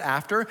with the Lord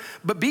after.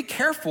 But be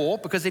careful,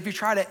 because if you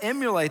try to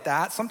emulate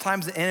that,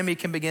 sometimes the enemy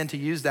can begin to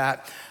use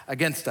that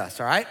against us,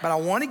 all right? But I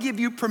want to give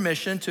you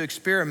permission to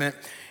experiment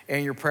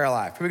in your prayer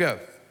life. Here we go.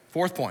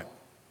 Fourth point,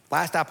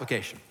 last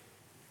application.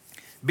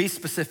 Be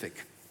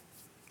specific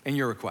in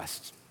your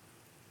requests.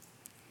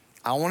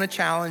 I want to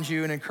challenge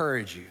you and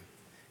encourage you.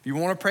 If you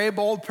want to pray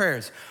bold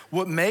prayers,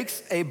 what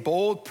makes a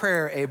bold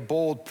prayer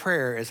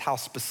is how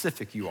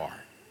specific you are.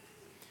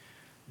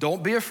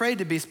 Don't be afraid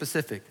to be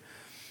specific.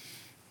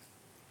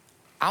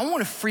 I want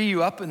to free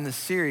you up in this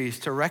series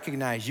to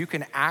recognize you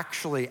can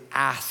actually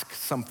ask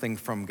something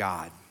from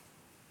God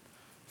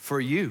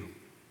for you.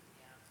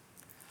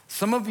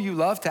 Some of you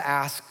love to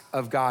ask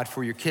of God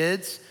for your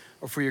kids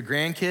or for your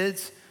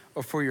grandkids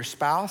or for your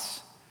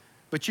spouse,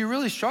 but you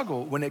really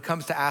struggle when it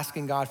comes to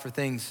asking God for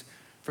things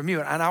from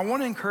you. And I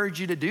want to encourage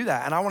you to do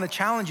that. And I want to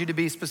challenge you to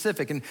be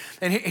specific. And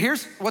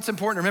here's what's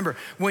important to remember.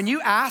 When you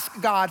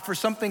ask God for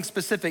something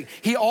specific,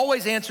 he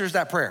always answers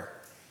that prayer.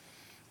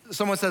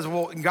 Someone says,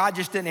 well, God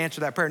just didn't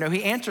answer that prayer. No,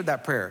 he answered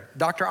that prayer.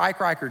 Dr. Ike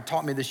Reichert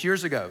taught me this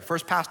years ago,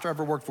 first pastor I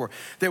ever worked for,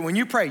 that when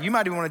you pray, you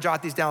might even want to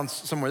jot these down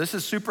somewhere. This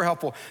is super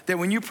helpful, that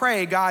when you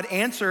pray, God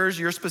answers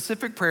your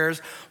specific prayers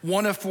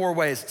one of four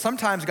ways.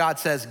 Sometimes God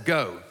says,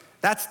 go.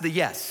 That's the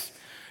yes.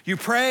 You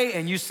pray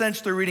and you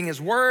sense through reading his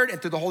word and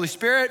through the Holy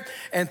Spirit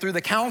and through the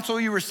counsel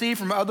you receive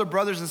from other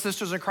brothers and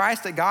sisters in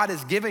Christ that God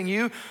is giving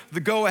you the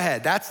go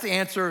ahead. That's the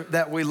answer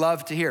that we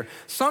love to hear.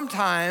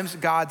 Sometimes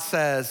God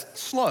says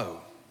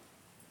slow.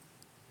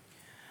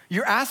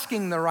 You're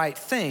asking the right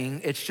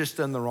thing, it's just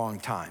in the wrong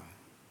time.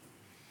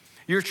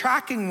 You're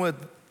tracking with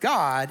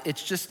God,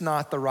 it's just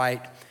not the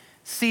right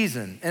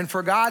season. And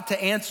for God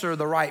to answer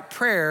the right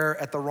prayer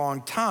at the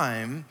wrong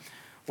time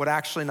would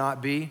actually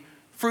not be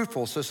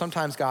fruitful. So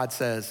sometimes God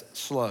says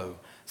slow.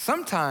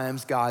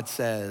 Sometimes God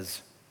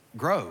says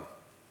grow.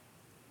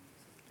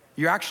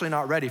 You're actually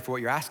not ready for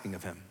what you're asking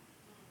of him.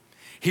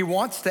 He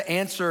wants to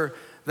answer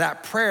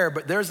that prayer,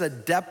 but there's a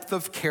depth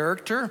of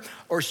character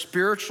or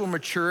spiritual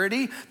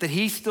maturity that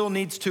he still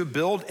needs to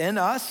build in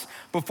us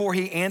before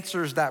he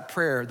answers that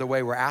prayer the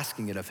way we're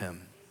asking it of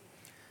him.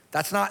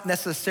 That's not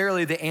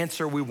necessarily the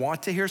answer we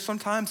want to hear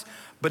sometimes,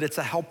 but it's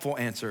a helpful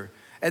answer.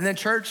 And then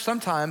church,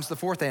 sometimes the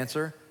fourth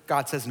answer,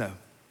 God says no.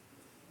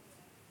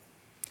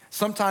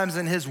 Sometimes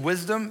in his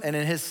wisdom and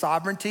in his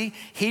sovereignty,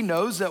 he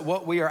knows that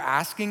what we are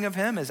asking of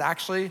him is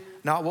actually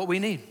not what we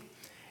need.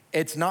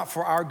 It's not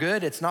for our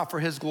good, it's not for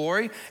his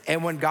glory.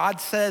 And when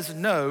God says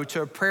no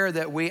to a prayer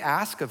that we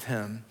ask of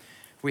him,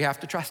 we have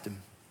to trust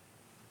him.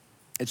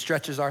 It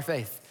stretches our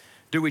faith.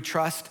 Do we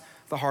trust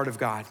the heart of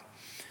God?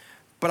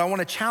 But I want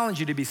to challenge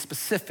you to be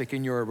specific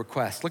in your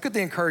request. Look at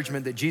the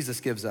encouragement that Jesus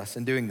gives us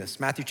in doing this.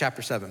 Matthew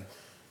chapter 7.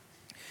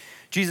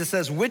 Jesus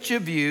says, which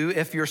of you,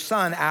 if your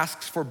son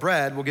asks for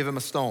bread, will give him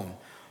a stone?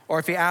 Or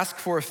if he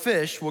asks for a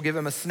fish, will give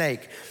him a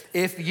snake?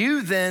 If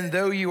you then,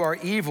 though you are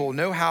evil,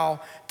 know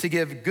how to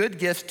give good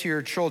gifts to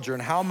your children,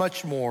 how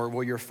much more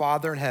will your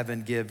Father in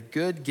heaven give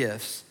good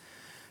gifts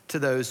to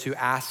those who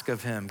ask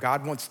of him?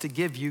 God wants to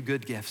give you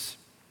good gifts.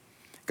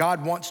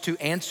 God wants to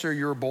answer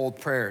your bold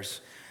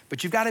prayers,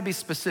 but you've got to be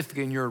specific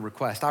in your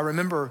request. I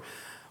remember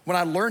when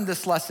I learned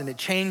this lesson, it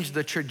changed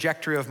the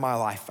trajectory of my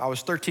life. I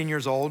was 13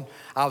 years old.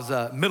 I was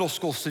a middle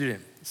school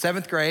student,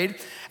 7th grade,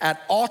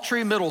 at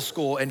Autry Middle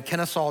School in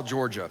Kennesaw,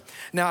 Georgia.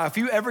 Now, if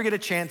you ever get a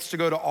chance to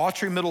go to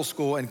Autry Middle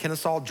School in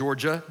Kennesaw,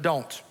 Georgia,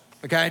 don't,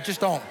 okay?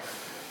 Just don't.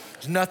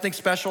 There's nothing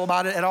special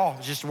about it at all.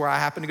 It's just where I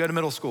happened to go to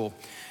middle school.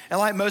 And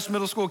like most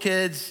middle school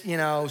kids, you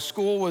know,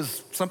 school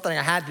was something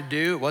I had to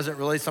do. It wasn't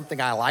really something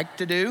I liked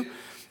to do.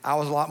 I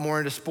was a lot more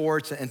into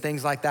sports and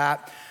things like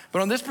that.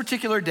 But on this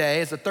particular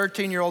day, as a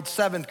 13-year-old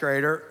 7th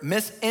grader,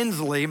 Miss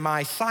Inslee,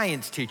 my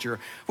science teacher,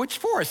 which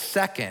for a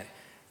second,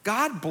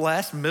 God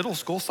bless middle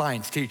school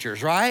science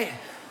teachers, right?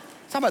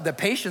 Talk about the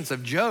patience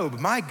of Job,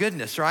 my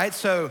goodness, right?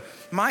 So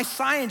my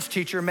science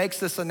teacher makes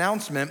this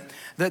announcement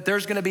that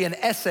there's gonna be an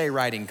essay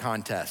writing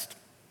contest.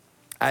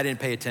 I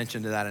didn't pay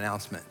attention to that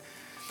announcement.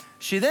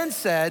 She then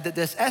said that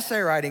this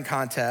essay writing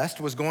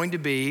contest was going to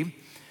be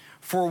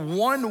for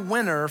one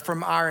winner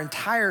from our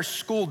entire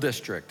school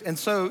district. And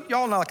so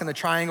y'all know, like in the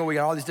triangle, we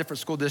got all these different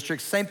school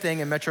districts. Same thing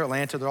in Metro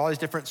Atlanta, there are all these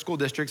different school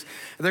districts.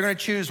 And they're gonna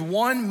choose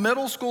one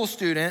middle school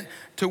student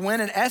to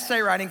win an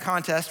essay writing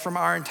contest from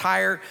our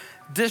entire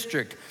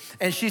district.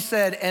 And she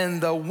said,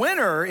 and the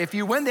winner, if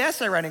you win the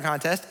essay writing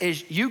contest,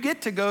 is you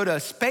get to go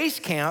to space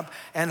camp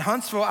in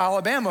Huntsville,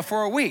 Alabama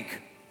for a week.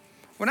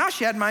 Well, now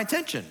she had my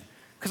attention.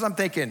 Because I'm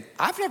thinking,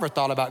 I've never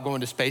thought about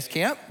going to space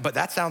camp, but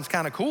that sounds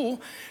kind of cool.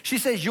 She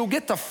says, you'll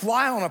get to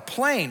fly on a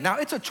plane. Now,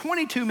 it's a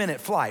 22-minute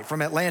flight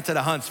from Atlanta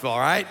to Huntsville,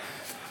 right?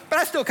 But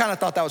I still kind of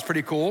thought that was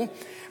pretty cool.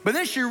 But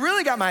then she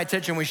really got my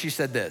attention when she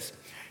said this.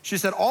 She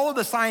said, all of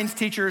the science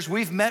teachers,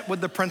 we've met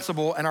with the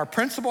principal, and our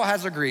principal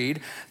has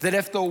agreed that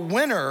if the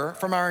winner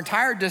from our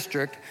entire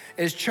district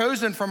is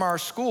chosen from our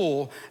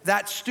school,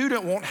 that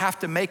student won't have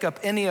to make up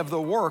any of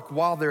the work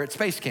while they're at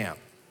space camp.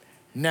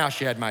 Now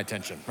she had my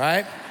attention,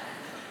 right?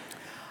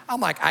 I'm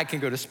like, I can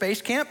go to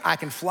space camp, I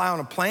can fly on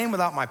a plane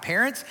without my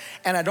parents,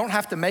 and I don't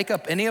have to make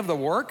up any of the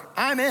work.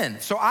 I'm in.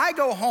 So I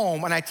go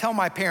home and I tell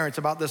my parents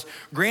about this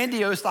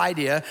grandiose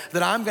idea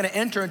that I'm gonna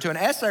enter into an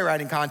essay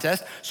writing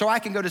contest so I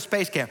can go to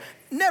space camp.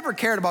 Never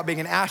cared about being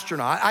an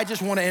astronaut. I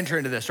just want to enter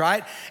into this,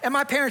 right? And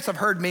my parents have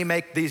heard me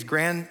make these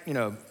grand,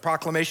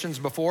 proclamations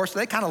before, so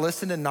they kind of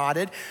listened and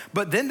nodded.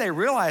 But then they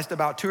realized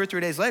about 2 or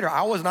 3 days later,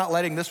 I was not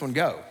letting this one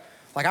go.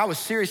 Like, I was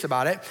serious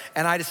about it,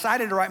 and I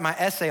decided to write my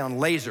essay on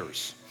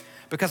lasers,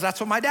 because that's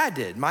what my dad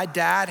did. My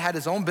dad had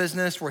his own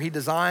business where he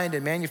designed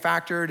and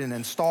manufactured and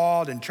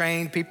installed and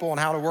trained people on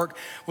how to work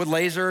with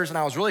lasers, and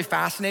I was really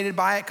fascinated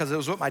by it because it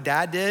was what my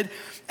dad did,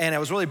 and I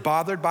was really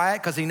bothered by it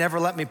because he never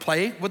let me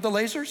play with the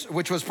lasers,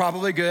 which was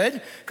probably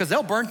good because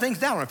they'll burn things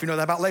down. I don't know if you know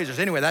that about lasers.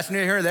 Anyway, that's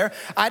neither here nor there.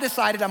 I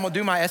decided I'm gonna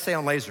do my essay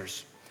on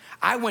lasers.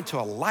 I went to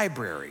a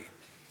library.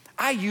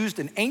 I used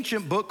an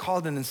ancient book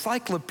called an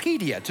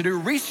encyclopedia to do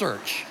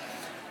research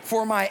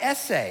for my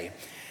essay.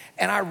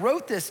 And I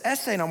wrote this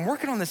essay, and I'm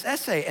working on this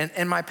essay,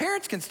 and my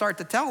parents can start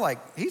to tell, like,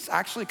 he's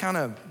actually kind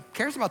of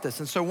cares about this.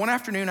 And so one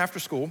afternoon after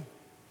school,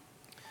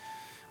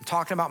 I'm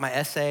talking about my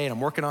essay, and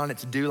I'm working on it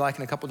to do like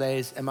in a couple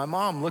days, and my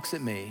mom looks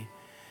at me,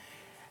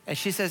 and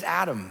she says,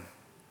 Adam,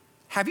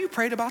 have you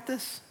prayed about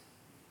this?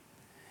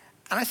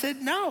 And I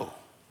said, no.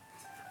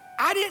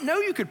 I didn't know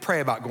you could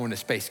pray about going to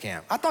space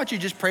camp. I thought you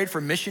just prayed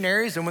for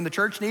missionaries and when the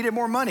church needed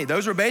more money.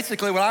 Those were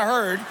basically what I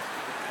heard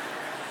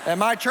at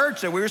my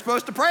church that we were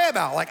supposed to pray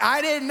about. Like,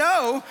 I didn't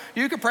know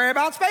you could pray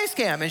about space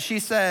camp. And she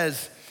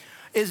says,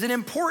 is it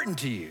important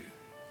to you?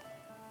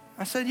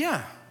 I said,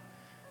 yeah.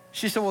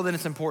 She said, well, then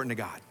it's important to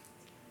God.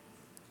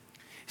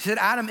 She said,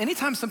 Adam,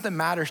 anytime something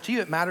matters to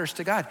you, it matters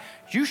to God.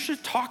 You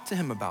should talk to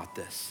him about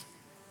this.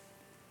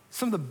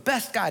 Some of the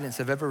best guidance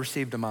I've ever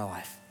received in my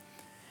life.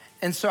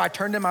 And so I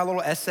turned in my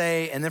little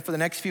essay, and then for the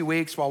next few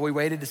weeks while we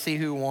waited to see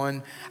who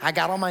won, I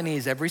got on my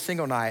knees every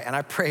single night and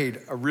I prayed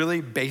a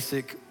really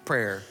basic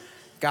prayer.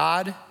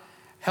 God,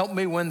 help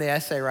me win the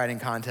essay writing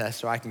contest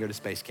so I can go to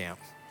space camp.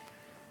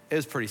 It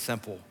was pretty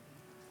simple,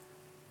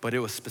 but it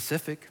was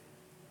specific.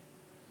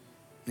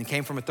 It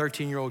came from a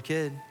 13-year-old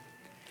kid.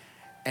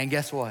 And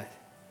guess what?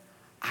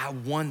 I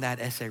won that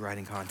essay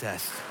writing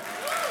contest.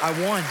 I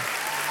won.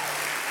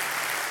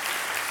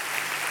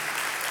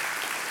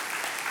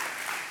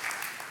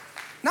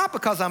 Not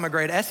because I'm a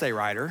great essay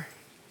writer,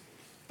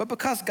 but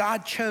because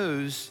God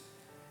chose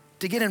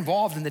to get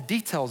involved in the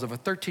details of a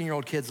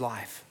 13-year-old kid's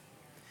life.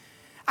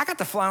 I got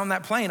to fly on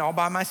that plane all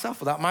by myself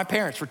without my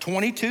parents for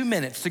 22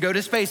 minutes to go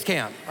to space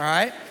camp, all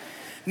right?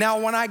 Now,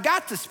 when I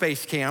got to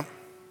space camp,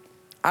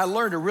 I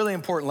learned a really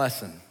important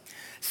lesson.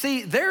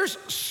 See, there's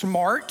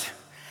smart,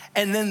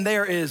 and then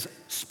there is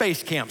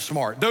space camp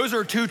smart. Those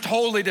are two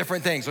totally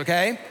different things,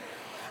 okay?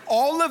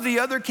 All of the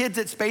other kids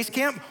at space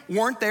camp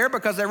weren't there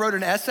because they wrote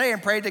an essay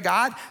and prayed to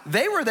God.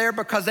 They were there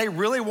because they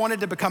really wanted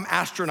to become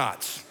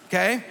astronauts,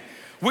 okay?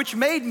 Which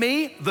made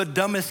me the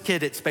dumbest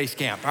kid at space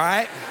camp, all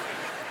right?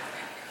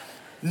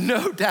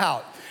 No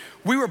doubt.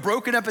 We were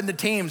broken up into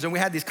teams and we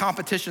had these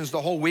competitions the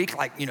whole week.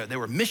 Like, they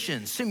were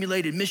missions,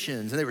 simulated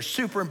missions, and they were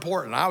super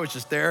important. I was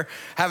just there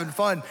having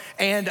fun.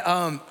 And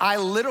I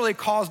literally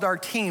caused our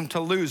team to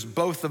lose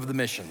both of the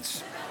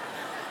missions.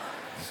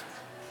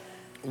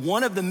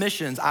 One of the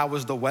missions, I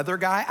was the weather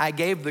guy. I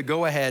gave the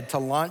go-ahead to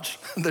launch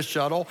the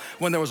shuttle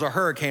when there was a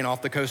hurricane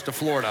off the coast of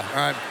Florida, all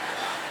right?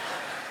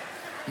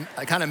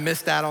 I kind of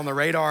missed that on the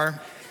radar.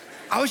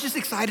 I was just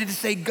excited to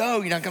say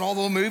go, got all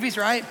the little movies,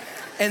 right?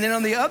 And then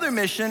on the other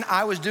mission,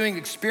 I was doing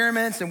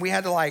experiments and we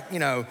had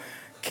to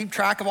keep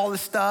track of all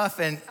this stuff.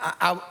 And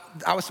I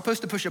was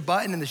supposed to push a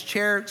button and this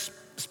chair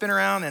spin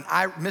around and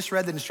I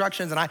misread the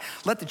instructions and I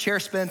let the chair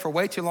spin for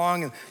way too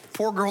long and the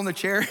poor girl in the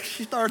chair,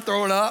 she started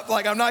throwing up.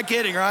 Like, I'm not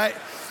kidding, right?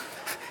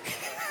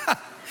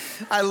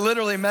 I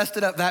literally messed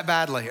it up that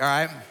badly, all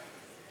right?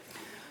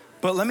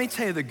 But let me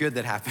tell you the good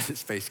that happened at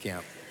space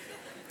camp.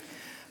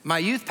 My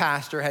youth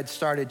pastor had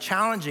started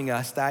challenging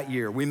us that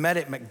year. We met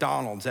at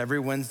McDonald's every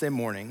Wednesday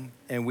morning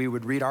and we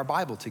would read our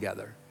Bible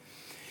together.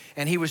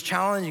 And he was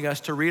challenging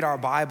us to read our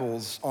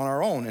Bibles on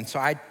our own. And so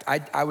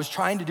I was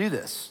trying to do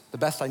this the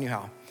best I knew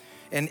how.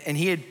 And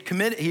he had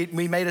committed,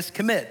 we made us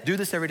commit, do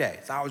this every day.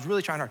 So I was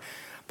really trying hard.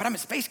 But I'm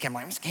at space camp,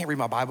 I just can't read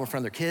my Bible in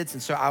front of their kids.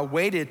 And so I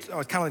waited, I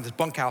was kind of like this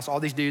bunkhouse. All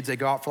these dudes, they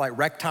go out for like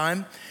rec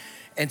time.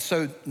 And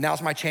so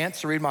now's my chance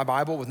to read my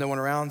Bible with no one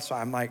around. So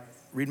I'm like,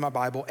 reading my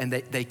Bible, and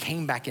they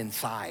came back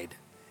inside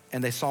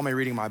and they saw me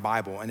reading my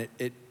Bible, and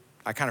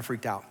I kind of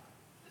freaked out.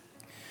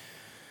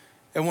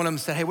 And one of them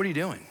said, hey, what are you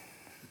doing?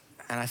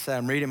 And I said,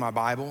 I'm reading my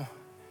Bible.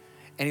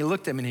 And he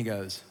looked at me and he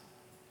goes,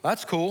 well,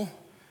 that's cool.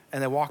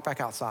 And they walked back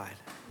outside.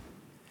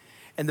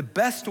 And the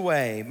best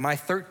way my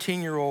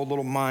 13-year-old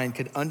little mind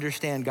could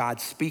understand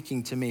God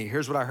speaking to me,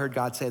 here's what I heard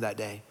God say that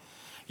day.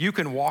 You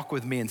can walk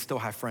with me and still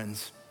have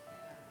friends.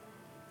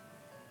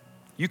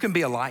 You can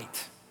be a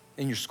light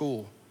in your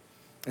school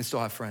and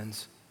still have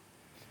friends.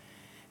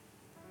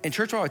 And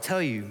church, what I would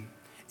tell you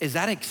is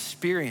that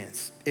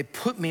experience, it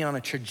put me on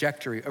a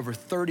trajectory over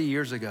 30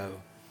 years ago.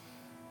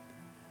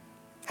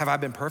 Have I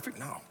been perfect?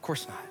 No, of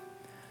course not.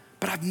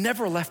 but I've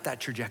never left that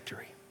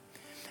trajectory.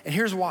 And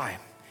here's why.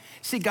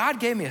 See,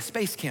 God gave me a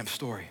space camp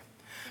story.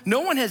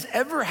 No one has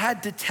ever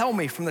had to tell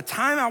me from the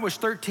time I was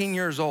 13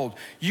 years old,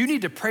 you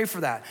need to pray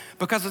for that.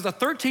 Because as a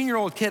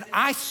 13-year-old kid,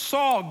 I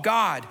saw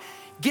God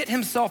get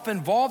himself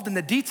involved in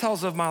the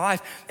details of my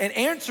life and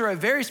answer a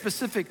very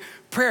specific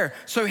prayer.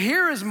 So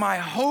here is my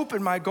hope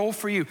and my goal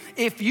for you.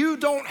 If you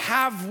don't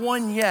have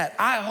one yet,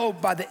 I hope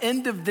by the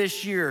end of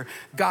this year,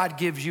 God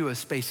gives you a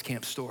space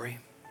camp story.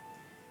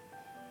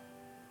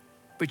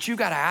 But you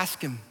gotta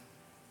ask him.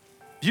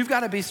 You've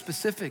gotta be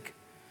specific.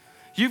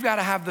 You've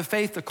gotta have the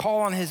faith to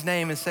call on his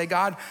name and say,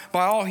 God,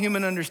 by all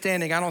human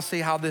understanding, I don't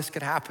see how this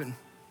could happen,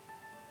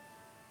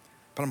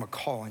 but I'm gonna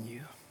call on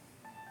you.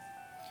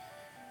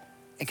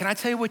 And can I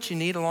tell you what you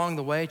need along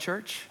the way,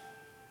 church?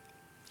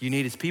 You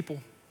need his people.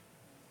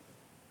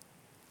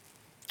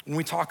 When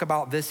we talk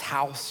about this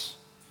house,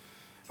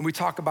 and we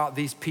talk about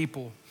these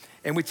people,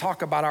 and we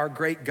talk about our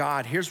great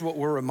God, here's what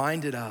we're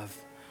reminded of.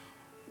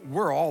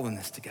 We're all in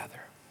this together.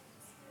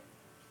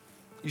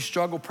 You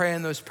struggle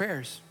praying those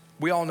prayers.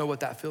 We all know what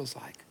that feels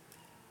like.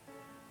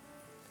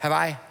 Have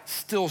I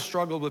still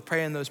struggled with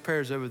praying those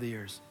prayers over the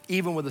years,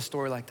 even with a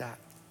story like that?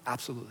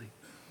 Absolutely.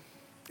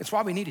 It's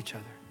why we need each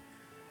other.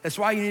 That's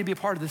why you need to be a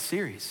part of this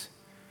series,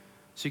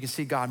 so you can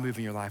see God move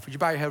in your life. Would you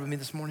bow your head with me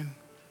this morning?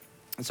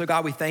 And so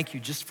God, we thank you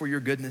just for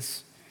your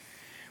goodness.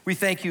 We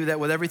thank you that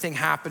with everything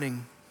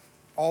happening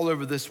all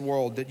over this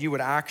world, that you would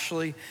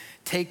actually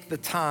take the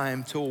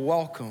time to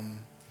welcome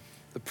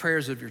the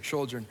prayers of your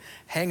children,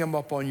 hang them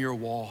up on your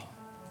wall,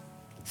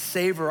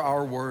 savor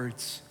our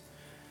words.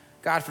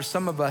 God, for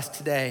some of us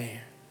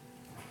today,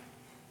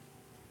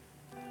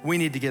 we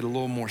need to get a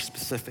little more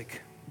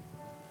specific.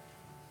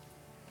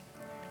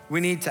 We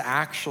need to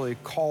actually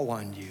call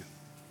on you.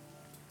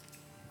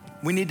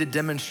 We need to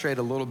demonstrate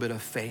a little bit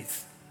of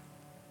faith.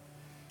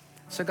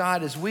 So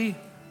God, as we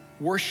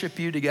worship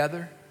you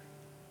together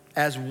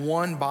as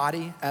one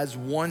body, as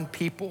one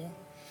people,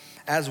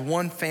 as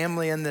one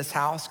family in this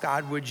house,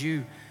 God, would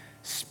you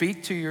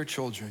speak to your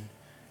children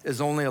as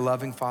only a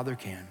loving Father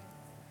can?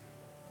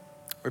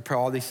 We pray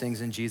all these things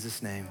in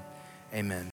Jesus' name, amen.